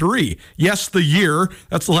 1993. Yes, the year.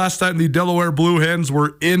 That's the last time the Delaware Blue Hens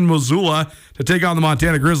were in Missoula to take on the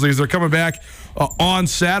Montana Grizzlies. They're coming back on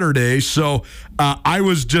Saturday. So I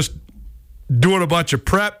was just doing a bunch of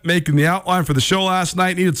prep, making the outline for the show last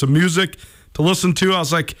night. Needed some music to listen to. I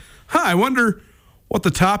was like, I wonder what the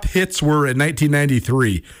top hits were in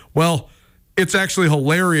 1993. Well, it's actually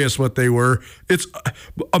hilarious what they were.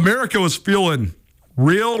 America was feeling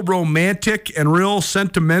real romantic and real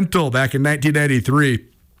sentimental back in 1993.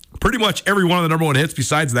 Pretty much every one of the number one hits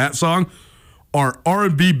besides that song are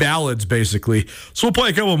R&B ballads, basically. So we'll play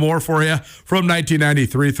a couple more for you from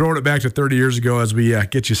 1993, throwing it back to 30 years ago as we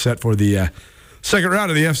get you set for the second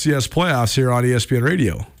round of the FCS playoffs here on ESPN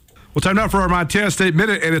Radio. Well, time now for our Montana State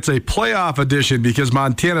Minute, and it's a playoff edition because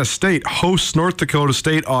Montana State hosts North Dakota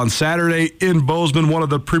State on Saturday in Bozeman, one of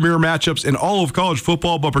the premier matchups in all of college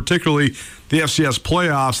football, but particularly the FCS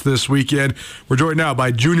playoffs this weekend. We're joined now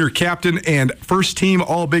by junior captain and first-team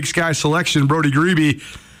All-Big Sky selection, Brody Grebe.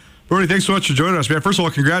 Brody, thanks so much for joining us, man. First of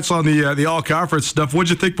all, congrats on the all-conference stuff. What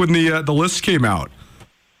did you think when the list came out?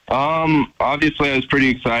 Obviously, I was pretty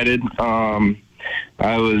excited. I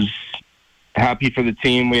was happy for the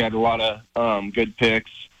team. We had a lot of good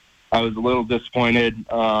picks. I was a little disappointed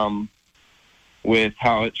with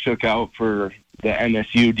how it shook out for the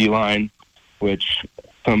MSU D-line, which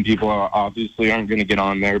some people obviously aren't going to get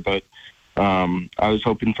on there, but I was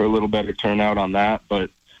hoping for a little better turnout on that. But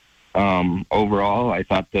overall, I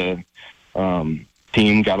thought the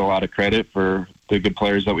team got a lot of credit for the good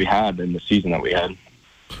players that we had in the season that we had.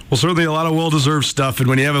 Well, certainly a lot of well-deserved stuff, and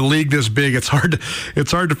when you have a league this big, it's hard to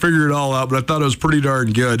figure it all out, but I thought it was pretty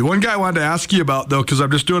darn good. One guy I wanted to ask you about, though, because I'm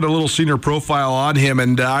just doing a little senior profile on him,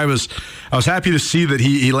 and I was happy to see that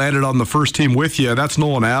he landed on the first team with you. That's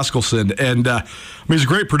Nuanez. And I mean, he's a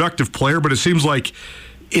great productive player, but it seems like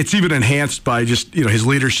it's even enhanced by just his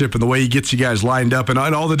leadership and the way he gets you guys lined up and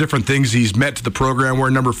all the different things he's meant to the program. We're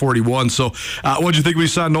number 41. So what did you think we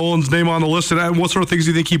saw Nolan's name on the list, and what sort of things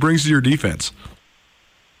do you think he brings to your defense?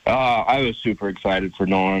 I was super excited for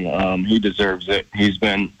Nolan. He deserves it. He's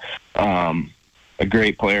been a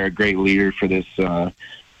great player, a great leader for this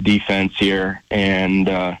defense here. And,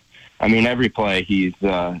 I mean, every play he's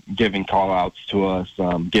giving call-outs to us,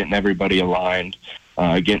 getting everybody aligned,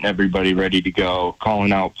 getting everybody ready to go,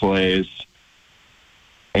 calling out plays,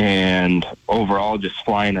 and overall just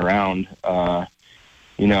flying around.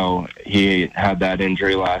 He had that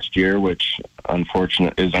injury last year, which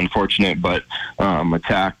is unfortunate, but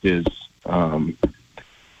attacked his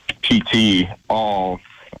PT all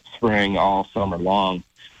spring, all summer long,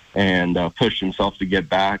 and pushed himself to get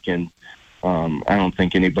back. And I don't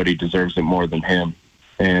think anybody deserves it more than him.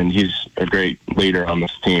 And he's a great leader on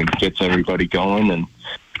this team, gets everybody going. And,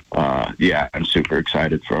 I'm super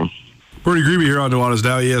excited for him. Brody Grebe here on Nuanez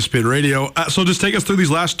Now, ESPN Radio. So just take us through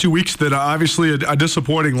these last 2 weeks that obviously a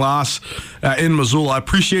disappointing loss in Missoula. I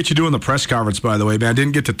appreciate you doing the press conference, by the way, man. I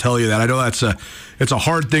didn't get to tell you that. I know it's a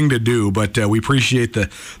hard thing to do, but we appreciate the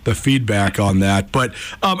feedback on that. But,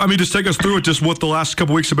 just take us through it, just what the last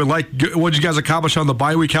couple weeks have been like. What did you guys accomplish on the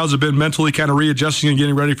bye week? How's it been mentally kind of readjusting and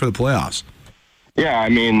getting ready for the playoffs? Yeah, I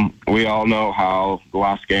mean, we all know how the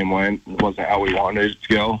last game went. It wasn't how we wanted it to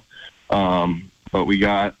go. But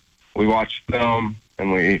we watched film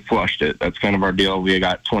and we flushed it. That's kind of our deal. We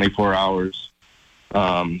got 24 hours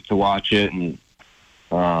to watch it and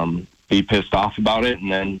be pissed off about it,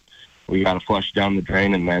 and then we got to flush down the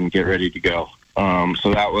drain and then get ready to go.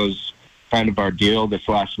 So that was kind of our deal this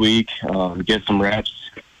last week. Get some reps,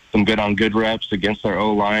 some good reps against our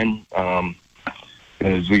O-line,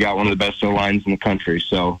 because we got one of the best O-lines in the country.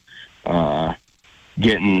 So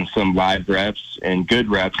getting some live reps and good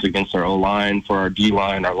reps against our O-line for our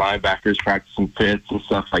D-line, our linebackers, practicing fits and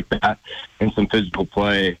stuff like that, and some physical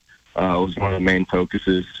play was one of the main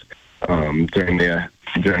focuses during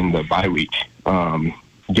the bye week.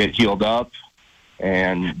 Get healed up,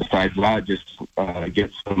 and besides that, just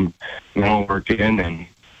get some mental work in and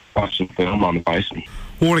watch some film on the Bison.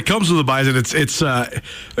 Well, when it comes to the Bison, it's the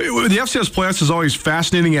FCS playoffs is always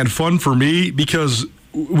fascinating and fun for me because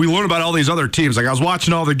we learn about all these other teams. Like I was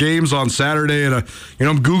watching all the games on Saturday, and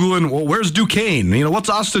I'm Googling, well, where's Duquesne? What's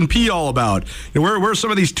Austin Peay all about? Where are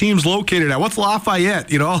some of these teams located at? What's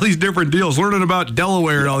Lafayette? All these different deals. Learning about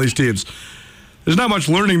Delaware and all these teams. There's not much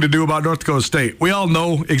learning to do about North Dakota State. We all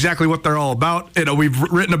know exactly what they're all about. We've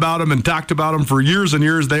written about them and talked about them for years and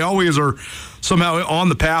years. They always are somehow on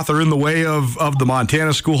the path or in the way of the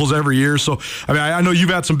Montana schools every year. So, I know you've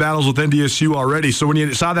had some battles with NDSU already. So when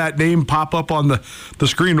you saw that name pop up on the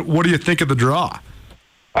screen, what do you think of the draw?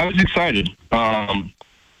 I was excited.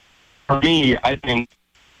 For me, I think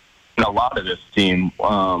a lot of this team,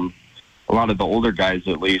 a lot of the older guys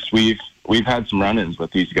at least, we've had some run-ins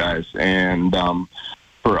with these guys, and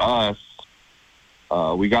for us,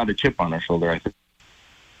 we got a chip on our shoulder. I think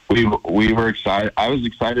we were excited. I was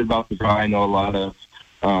excited about the draw. I know a lot of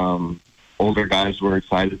older guys were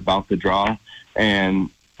excited about the draw, and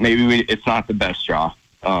maybe it's not the best draw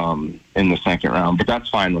in the second round, but that's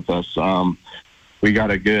fine with us. We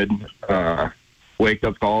got a good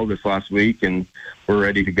wake-up call this last week, and we're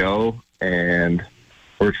ready to go, and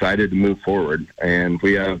we're excited to move forward. And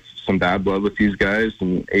we have some bad blood with these guys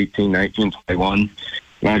in 18, 19, 21.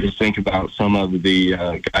 And I just think about some of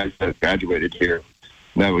the guys that graduated here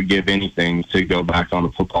that would give anything to go back on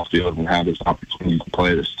the football field and have this opportunity to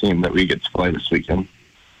play this team that we get to play this weekend.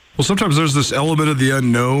 Well, sometimes there's this element of the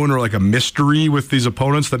unknown or like a mystery with these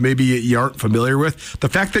opponents that maybe you aren't familiar with. The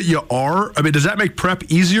fact that you are, I mean, does that make prep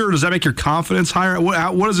easier? Or does that make your confidence higher?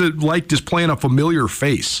 What is it like just playing a familiar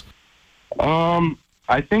face?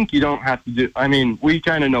 I think you don't have to do, I mean, we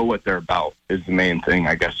kind of know what they're about is the main thing,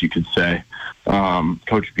 I guess you could say.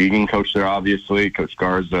 Coach Began coached there, obviously. Coach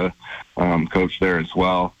Garza coached there as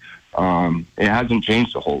well. It hasn't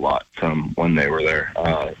changed a whole lot from when they were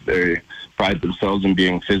there. They pride themselves in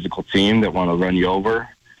being a physical team that want to run you over,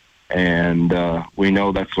 and we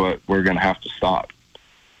know that's what we're going to have to stop.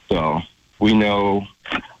 So we know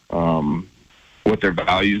what their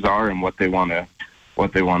values are and what they want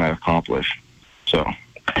to accomplish. So.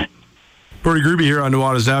 Brody Grebe here on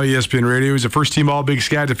Nuanez Now, ESPN Radio. He's a first-team All-Big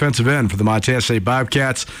Sky defensive end for the Montana State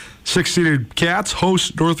Bobcats. 6-seeded Cats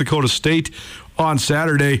host North Dakota State on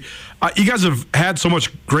Saturday. You guys have had so much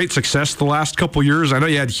great success the last couple years. I know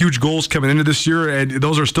you had huge goals coming into this year, and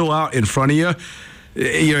those are still out in front of you.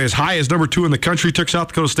 You know, as high as number 2 in the country, took South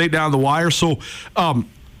Dakota State down the wire. So,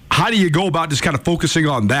 how do you go about just kind of focusing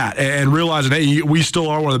on that and realizing, hey, we still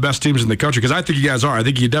are one of the best teams in the country? Because I think you guys are. I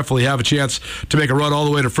think you definitely have a chance to make a run all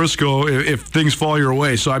the way to Frisco if things fall your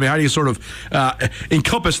way. So, I mean, how do you sort of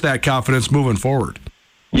encompass that confidence moving forward?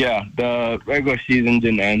 Yeah, the regular season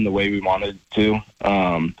didn't end the way we wanted it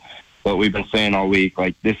to. But we've been saying all week,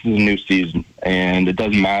 like, this is a new season, and it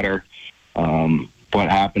doesn't matter what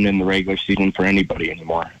happened in the regular season for anybody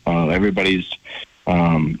anymore. Everybody's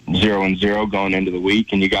 0-0 going into the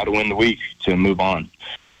week, and you got to win the week to move on.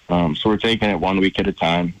 So we're taking it 1 week at a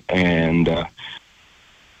time and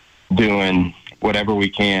doing whatever we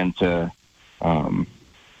can to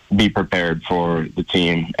be prepared for the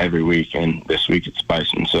team every week. And this week it's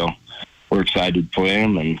Bison, so we're excited to play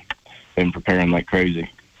them and been preparing like crazy.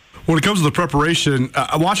 When it comes to the preparation,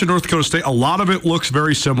 watching North Dakota State, a lot of it looks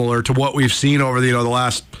very similar to what we've seen over the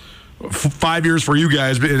last 5 years for you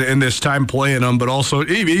guys in this time playing them, but also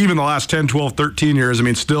even the last 10, 12, 13 years. I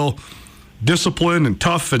mean, still disciplined and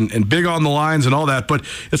tough and big on the lines and all that. But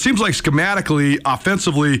it seems like schematically,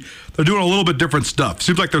 offensively, they're doing a little bit different stuff.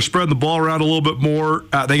 Seems like they're spreading the ball around a little bit more.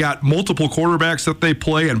 They got multiple quarterbacks that they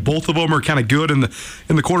play, and both of them are kind of good in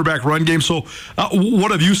the quarterback run game. So what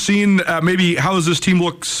have you seen? Maybe how does this team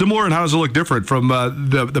look similar, and how does it look different from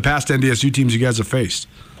the past NDSU teams you guys have faced?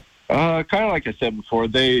 Kind of like I said before,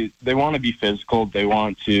 they want to be physical. They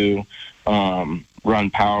want to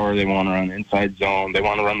run power. They want to run inside zone. They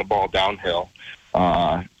want to run the ball downhill,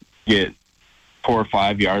 get 4 or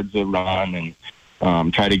 5 yards of run,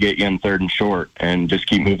 and try to get you in third and short, and just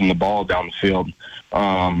keep moving the ball down the field.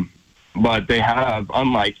 But they have,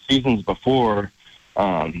 unlike seasons before,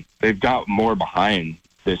 they've got more behind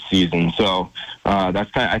this season. So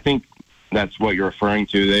I think that's what you're referring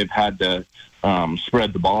to. They've had to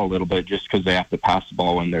spread the ball a little bit just because they have to pass the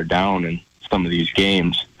ball when they're down in some of these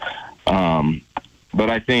games. But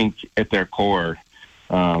I think at their core,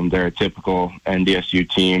 they're a typical NDSU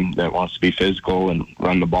team that wants to be physical and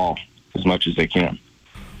run the ball as much as they can.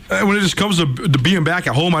 When it just comes to being back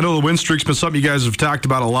at home, I know the win streak's been something you guys have talked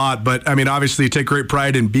about a lot, but, I mean, obviously you take great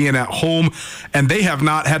pride in being at home, and they have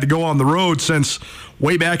not had to go on the road since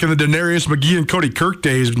way back in the Denarius McGee and Cody Kirk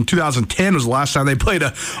days. In 2010 was the last time they played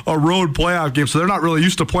a road playoff game, so they're not really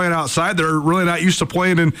used to playing outside. They're really not used to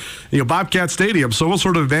playing in Bobcat Stadium. So what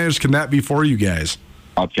sort of advantage can that be for you guys?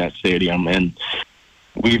 Bobcat Stadium, and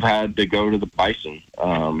we've had to go to the Bison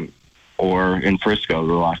or in Frisco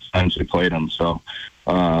the last times we played them. So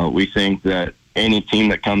we think that any team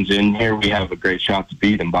that comes in here, we have a great shot to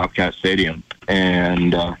beat in Bobcat Stadium.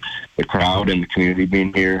 And the crowd and the community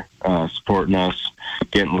being here, supporting us,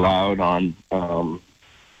 getting loud on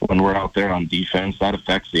when we're out there on defense, that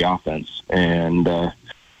affects the offense. And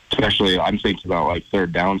especially I'm thinking about like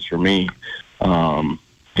third downs for me,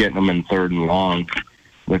 getting them in third and long.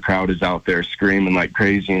 The crowd is out there screaming like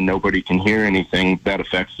crazy and nobody can hear anything. That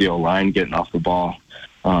affects the O-line getting off the ball,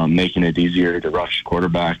 making it easier to rush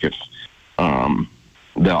quarterback if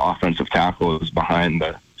the offensive tackle is behind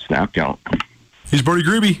the snap count. He's Brody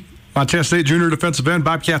Grebe, Montana State junior defensive end.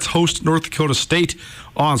 Bobcats host North Dakota State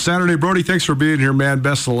on Saturday. Brody, thanks for being here, man.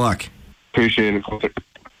 Best of luck. Appreciate it.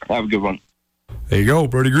 Have a good one. There you go,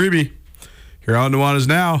 Brody Grebe. Here on Nuanez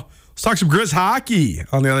Now. Let's talk some Griz hockey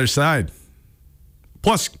on the other side.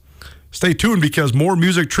 Plus, stay tuned because more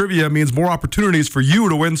music trivia means more opportunities for you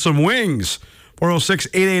to win some wings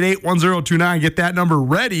 406-888-1029. Get that number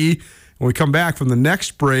ready. When we come back from the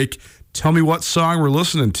next break, tell me what song we're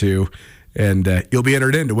listening to, and you'll be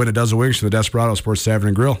entered in to win a dozen wings from the Desperado Sports Tavern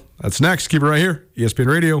and Grill. That's next. Keep it right here, ESPN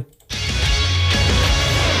Radio.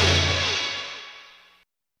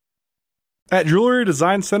 At Jewelry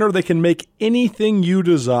Design Center, they can make anything you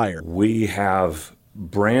desire. We have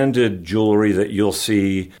branded jewelry that you'll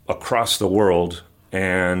see across the world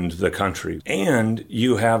and the country. And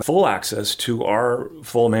you have full access to our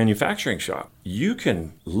full manufacturing shop. You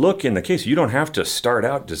can look in the case. You don't have to start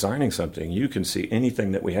out designing something. You can see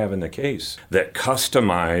anything that we have in the case that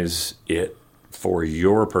customize it for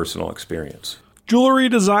your personal experience. Jewelry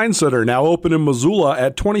Design Center, now open in Missoula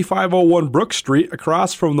at 2501 Brook Street,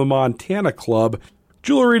 across from the Montana Club.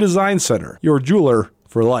 Jewelry Design Center, your jeweler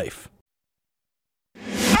for life.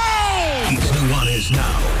 It's Nuanez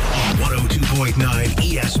now on 102.9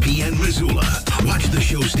 ESPN Missoula. Watch the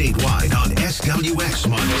show statewide on SWX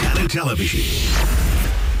Montana Television.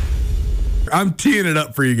 I'm teeing it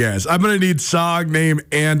up for you guys. I'm going to need song, name,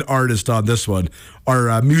 and artist on this one.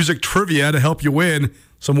 Our music trivia to help you win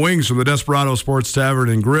some wings from the Desperado Sports Tavern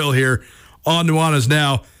and Grill here on Nuanez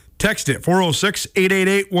Now. Text it,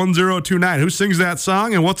 406-888-1029. Who sings that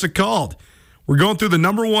song and what's it called? We're going through the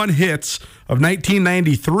number one hits of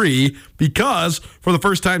 1993 because for the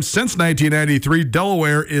first time since 1993,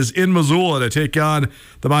 Delaware is in Missoula to take on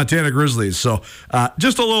the Montana Grizzlies. So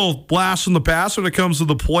just a little blast from the past when it comes to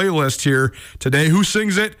the playlist here today. Who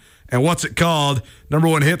sings it and what's it called? Number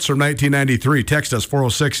one hits from 1993. Text us,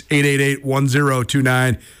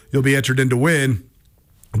 406-888-1029. You'll be entered in to win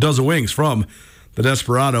a dozen wings from the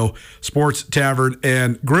Desperado Sports Tavern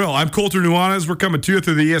and Grill. I'm Colter Nuanez. We're coming to you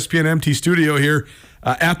through the ESPN MT studio here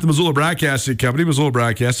at the Missoula Broadcasting Company. Missoula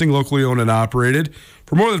Broadcasting, locally owned and operated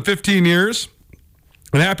for more than 15 years.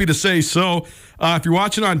 And happy to say so. If you're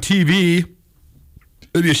watching on TV,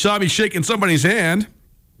 if you saw me shaking somebody's hand,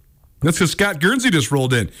 that's because Scott Guernsey just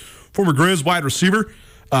rolled in. Former Griz wide receiver,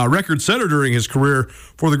 record setter during his career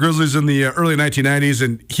for the Grizzlies in the early 1990s.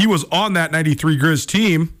 And he was on that 93 Griz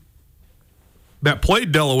team that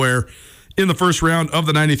played Delaware in the first round of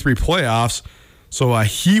the 93 playoffs. So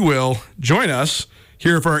he will join us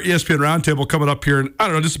here for our ESPN Roundtable coming up here in,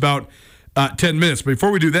 just about 10 minutes. But before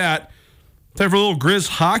we do that, time for a little Griz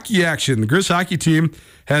hockey action. The Griz hockey team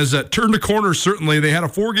has turned a corner, certainly. They had a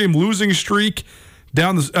 4-game losing streak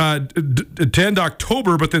down to end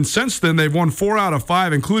October, but then since then they've won 4 out of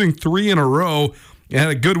 5, including 3 in a row, and had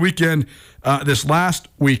a good weekend this last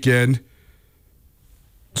weekend.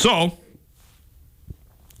 So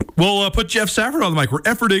we'll put Geoff Safford on the mic. We're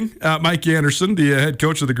efforting Mike Anderson, the head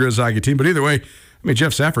coach of the Griz hockey team. But either way,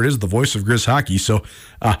 Geoff Safford is the voice of Griz hockey. So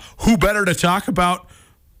who better to talk about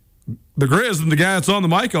the Griz than the guy that's on the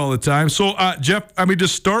mic all the time? So, Geoff,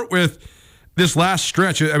 just start with this last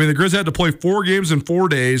stretch. The Griz had to play 4 games in 4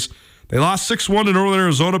 days. They lost 6-1 to Northern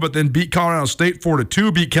Arizona, but then beat Colorado State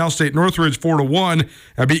 4-2, beat Cal State Northridge 4-1,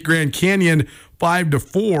 and beat Grand Canyon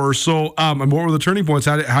 5-4. So, what were the turning points?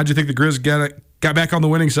 How'd you think the Griz got back on the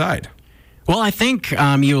winning side? Well, I think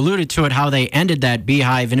you alluded to it, how they ended that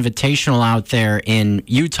Beehive Invitational out there in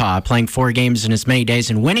Utah, playing 4 games in as many days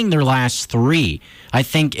and winning their last 3, I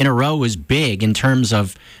think, in a row was big in terms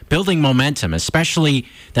of building momentum, especially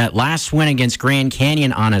that last win against Grand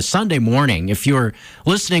Canyon on a Sunday morning. If you're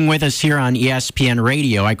listening with us here on ESPN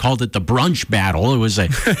Radio, I called it the brunch battle. It was a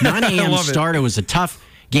 9 a.m. start. It was a tough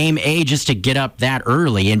game, A, just to get up that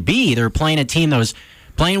early, and B, they're playing a team that was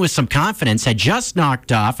playing with some confidence, had just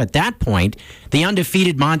knocked off, at that point, the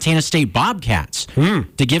undefeated Montana State Bobcats to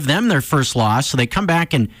give them their first loss. So they come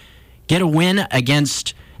back and get a win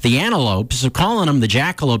against the Antelopes. So calling them the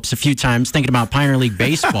Jackalopes a few times, thinking about Pioneer League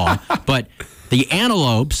baseball. But the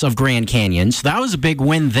Antelopes of Grand Canyon. So that was a big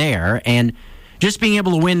win there. And just being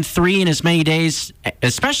able to win 3 in as many days,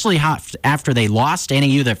 especially after they lost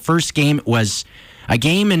NAU, that first game was a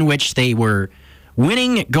game in which they were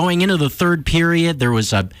winning going into the third period. There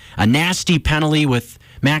was a nasty penalty with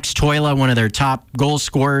Max Toila, one of their top goal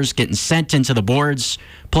scorers, getting sent into the boards.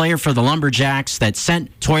 Player for the Lumberjacks that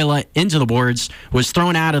sent Toila into the boards was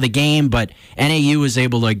thrown out of the game, but NAU was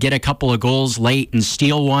able to get a couple of goals late and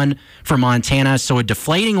steal one for Montana. So a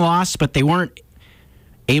deflating loss, but they weren't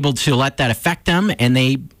able to let that affect them, and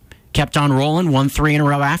they kept on rolling, won 3 in a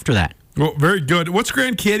row after that. Well, very good. What's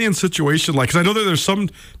Grand Canyon's situation like? Because I know that there's some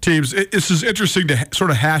teams, this is interesting to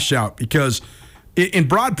sort of hash out, because in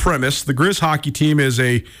broad premise, the Griz hockey team is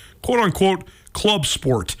a quote-unquote club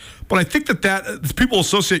sport. But I think that people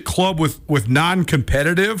associate club with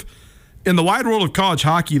non-competitive. In the wide world of college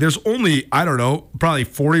hockey, there's only, probably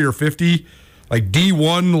 40 or 50 like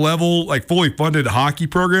D1 level, like fully funded hockey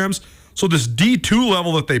programs. So this D2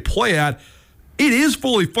 level that they play at, it is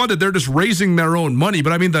fully funded. They're just raising their own money.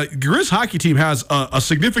 But, I mean, the Griz hockey team has a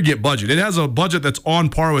significant budget. It has a budget that's on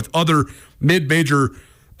par with other mid-major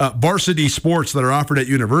varsity sports that are offered at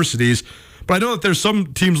universities. But I know that there's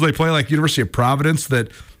some teams they play, like University of Providence, that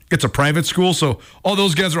it's a private school. So all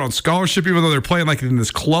those guys are on scholarship, even though they're playing like in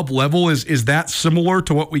this club level. Is that similar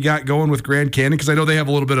to what we got going with Grand Canyon? Because I know they have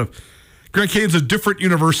a little bit of – Grand Canyon's a different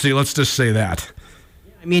university. Let's just say that.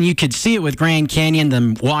 I mean, you could see it with Grand Canyon,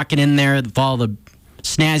 them walking in there with all the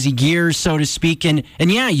snazzy gear, so to speak. And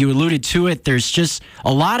yeah, you alluded to it. There's just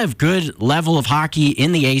a lot of good level of hockey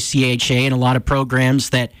in the ACHA and a lot of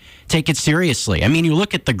programs that take it seriously. I mean, you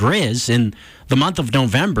look at the Griz in the month of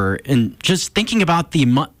November and just thinking about the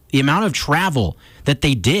amount of travel that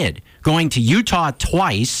they did, going to Utah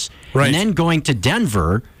twice and then going to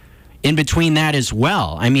Denver in between that as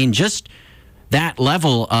well. I mean, just that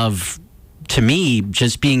level of, to me,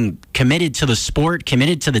 just being committed to the sport,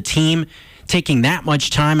 committed to the team, taking that much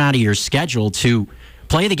time out of your schedule to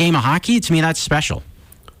play the game of hockey, to me, that's special.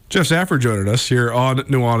 Geoff Safford joining us here on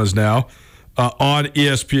Nuanez Now on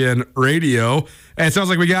ESPN Radio. And it sounds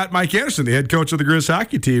like we got Mike Anderson, the head coach of the Griz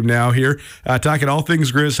hockey team now here, talking all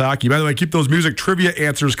things Griz hockey. By the way, keep those music trivia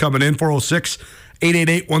answers coming in,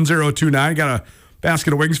 406-888-1029. Got a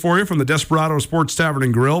basket of wings for you from the Desperado Sports Tavern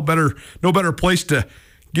and Grill. No better place to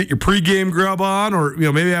get your pregame grub on, or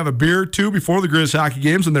maybe have a beer or two before the Griz hockey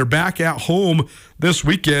games. And they're back at home this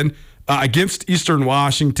weekend against Eastern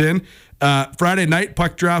Washington. Friday night,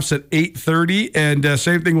 puck drops at 8:30, and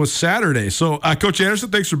same thing with Saturday. So, Coach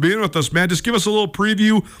Anderson, thanks for being with us, man. Just give us a little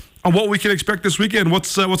preview on what we can expect this weekend.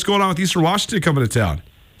 What's going on with Eastern Washington coming to town?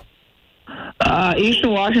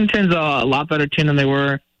 Eastern Washington's a lot better team than they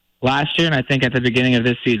were last year, and I think at the beginning of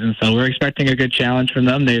this season. So we're expecting a good challenge from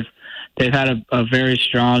them. They've had a very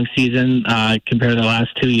strong season compared to the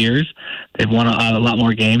last 2 years. They've won a lot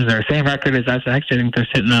more games. They're the same record as SX. I think they're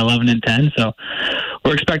sitting at 11-10. So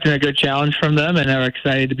we're expecting a good challenge from them, and they're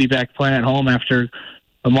excited to be back playing at home after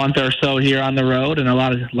a month or so here on the road and a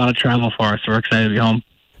lot of travel for us. So we're excited to be home.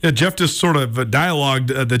 Yeah, Geoff just sort of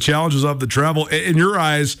dialogued the challenges of the travel. In your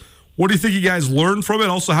eyes, what do you think you guys learned from it?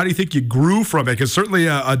 Also, how do you think you grew from it? Because certainly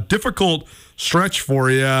a difficult stretch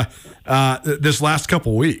for you this last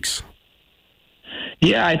couple weeks.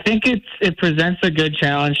 Yeah, I think it presents a good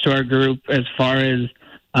challenge to our group as far as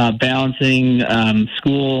balancing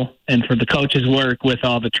school and for the coaches' work with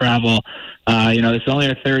all the travel. It's only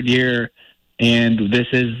our third year, and this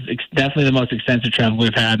is definitely the most extensive travel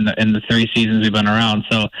we've had in the 3 seasons we've been around.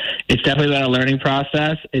 So it's definitely been a learning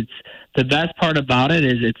process. It's the best part about it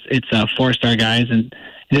is it's forced our guys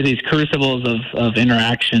into these crucibles of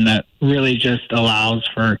interaction that really just allows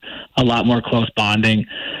for a lot more close bonding.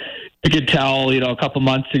 You could tell, a couple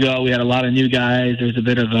months ago, we had a lot of new guys. There's a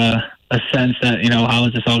bit of a sense that, how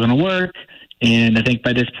is this all going to work? And I think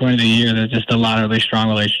by this point of the year, there's just a lot of really strong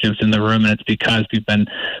relationships in the room, and it's because we've been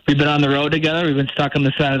on the road together. We've been stuck on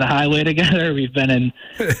the side of the highway together. We've been in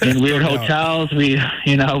weird hotels. We've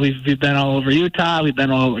been all over Utah. We've been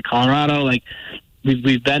all over Colorado. Like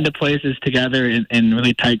we've been to places together in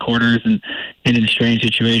really tight quarters and in strange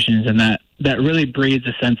situations, and that really breeds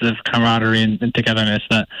a sense of camaraderie and togetherness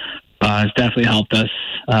that has definitely helped us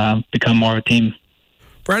become more of a team.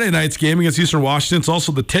 Friday night's game against Eastern Washington. It's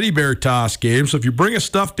also the teddy bear toss game. So if you bring a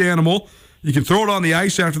stuffed animal, you can throw it on the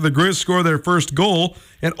ice after the Griz score their first goal,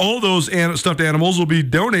 and all those stuffed animals will be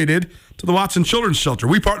donated to the Watson Children's Shelter.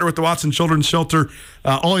 We partner with the Watson Children's Shelter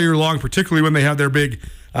all year long, particularly when they have their big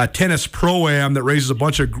tennis pro-am that raises a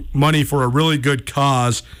bunch of money for a really good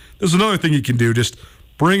cause. There's another thing you can do. Just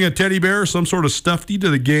bring a teddy bear, some sort of stuffy to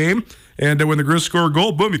the game, and when the Griz score a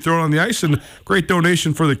goal, boom, you throw it on the ice, and great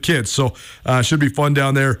donation for the kids. So should be fun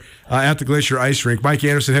down there at the Glacier Ice Rink. Mike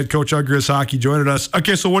Anderson, head coach on Griz hockey, joining us.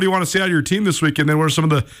 Okay, so what do you want to see out of your team this week? And then what are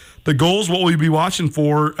some of the goals? What will you be watching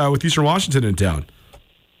for with Eastern Washington in town?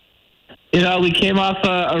 We came off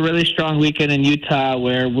a really strong weekend in Utah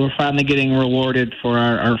where we're finally getting rewarded for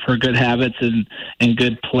our good habits and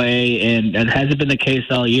good play, and it hasn't been the case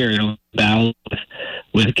all year. Battle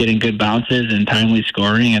with getting good bounces and timely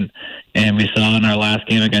scoring, and we saw in our last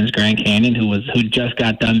game against Grand Canyon, who just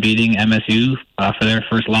got done beating MSU for their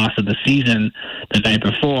first loss of the season the night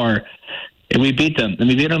before. And we beat them. And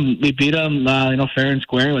we beat them, fair and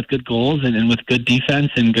square with good goals and with good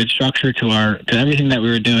defense and good structure to everything that we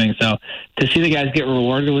were doing. So to see the guys get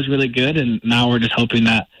rewarded was really good. And now we're just hoping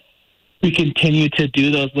that we continue to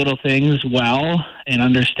do those little things well and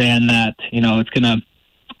understand that, it's going to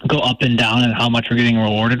go up and down and how much we're getting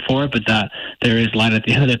rewarded for it, but that there is light at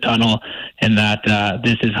the end of the tunnel, and that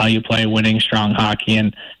this is how you play winning, strong hockey,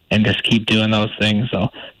 and just keep doing those things. So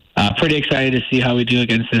pretty excited to see how we do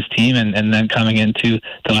against this team, and then coming into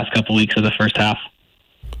the last couple weeks of the first half.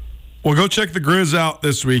 Well, go check the Griz out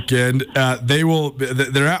this weekend.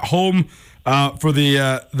 They're at home for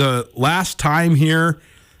the last time here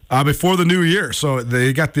before the new year. So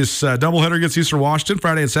they got this doubleheader against Eastern Washington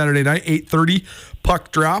Friday and Saturday night, 8:30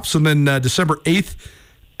 puck drops, and then December 8th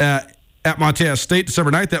at Montana State,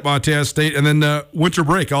 December 9th at Montana State, and then winter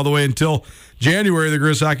break all the way until January. The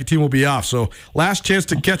Griz hockey team will be off. So last chance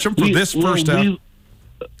to catch them for this first half.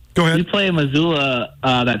 Go ahead. We play Missoula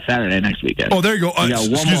that Saturday next weekend. Oh, there you go. We got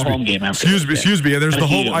one more home game after. Excuse me. There's the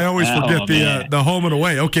home. I always forget the home and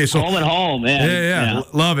away. Okay, so home and home, man. Yeah.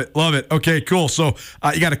 Love it. Okay, cool. So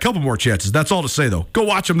you got a couple more chances. That's all to say, though. Go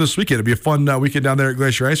watch them this weekend. It'll be a fun weekend down there at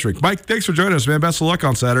Glacier Ice Rink. Mike, thanks for joining us, man. Best of luck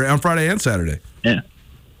on Friday and Saturday. Yeah.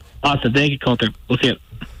 Awesome. Thank you, Coulter. We'll see you.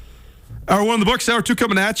 Hour 1 of the books, Hour 2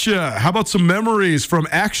 coming at you. How about some memories from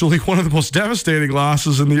actually one of the most devastating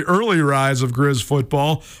losses in the early rise of Griz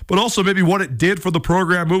football, but also maybe what it did for the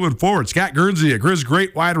program moving forward. Scott Guernsey, a Griz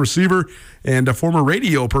great wide receiver and a former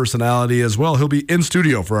radio personality as well. He'll be in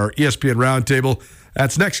studio for our ESPN Roundtable.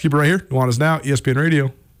 That's next. Keep it right here. Nuanez Now, ESPN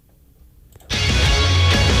Radio.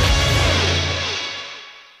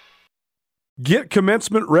 Get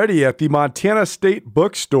commencement ready at the Montana State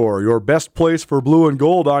Bookstore, your best place for blue and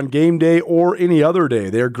gold on game day or any other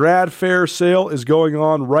day. Their grad fair sale is going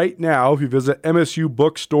on right now if you visit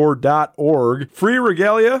msubookstore.org. Free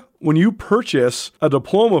regalia when you purchase a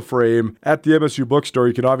diploma frame at the MSU Bookstore.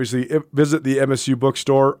 You can obviously visit the MSU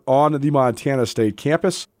Bookstore on the Montana State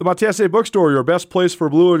campus. The Montana State Bookstore, your best place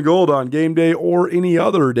for blue and gold on game day or any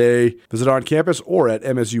other day. Visit on campus or at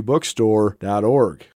msubookstore.org.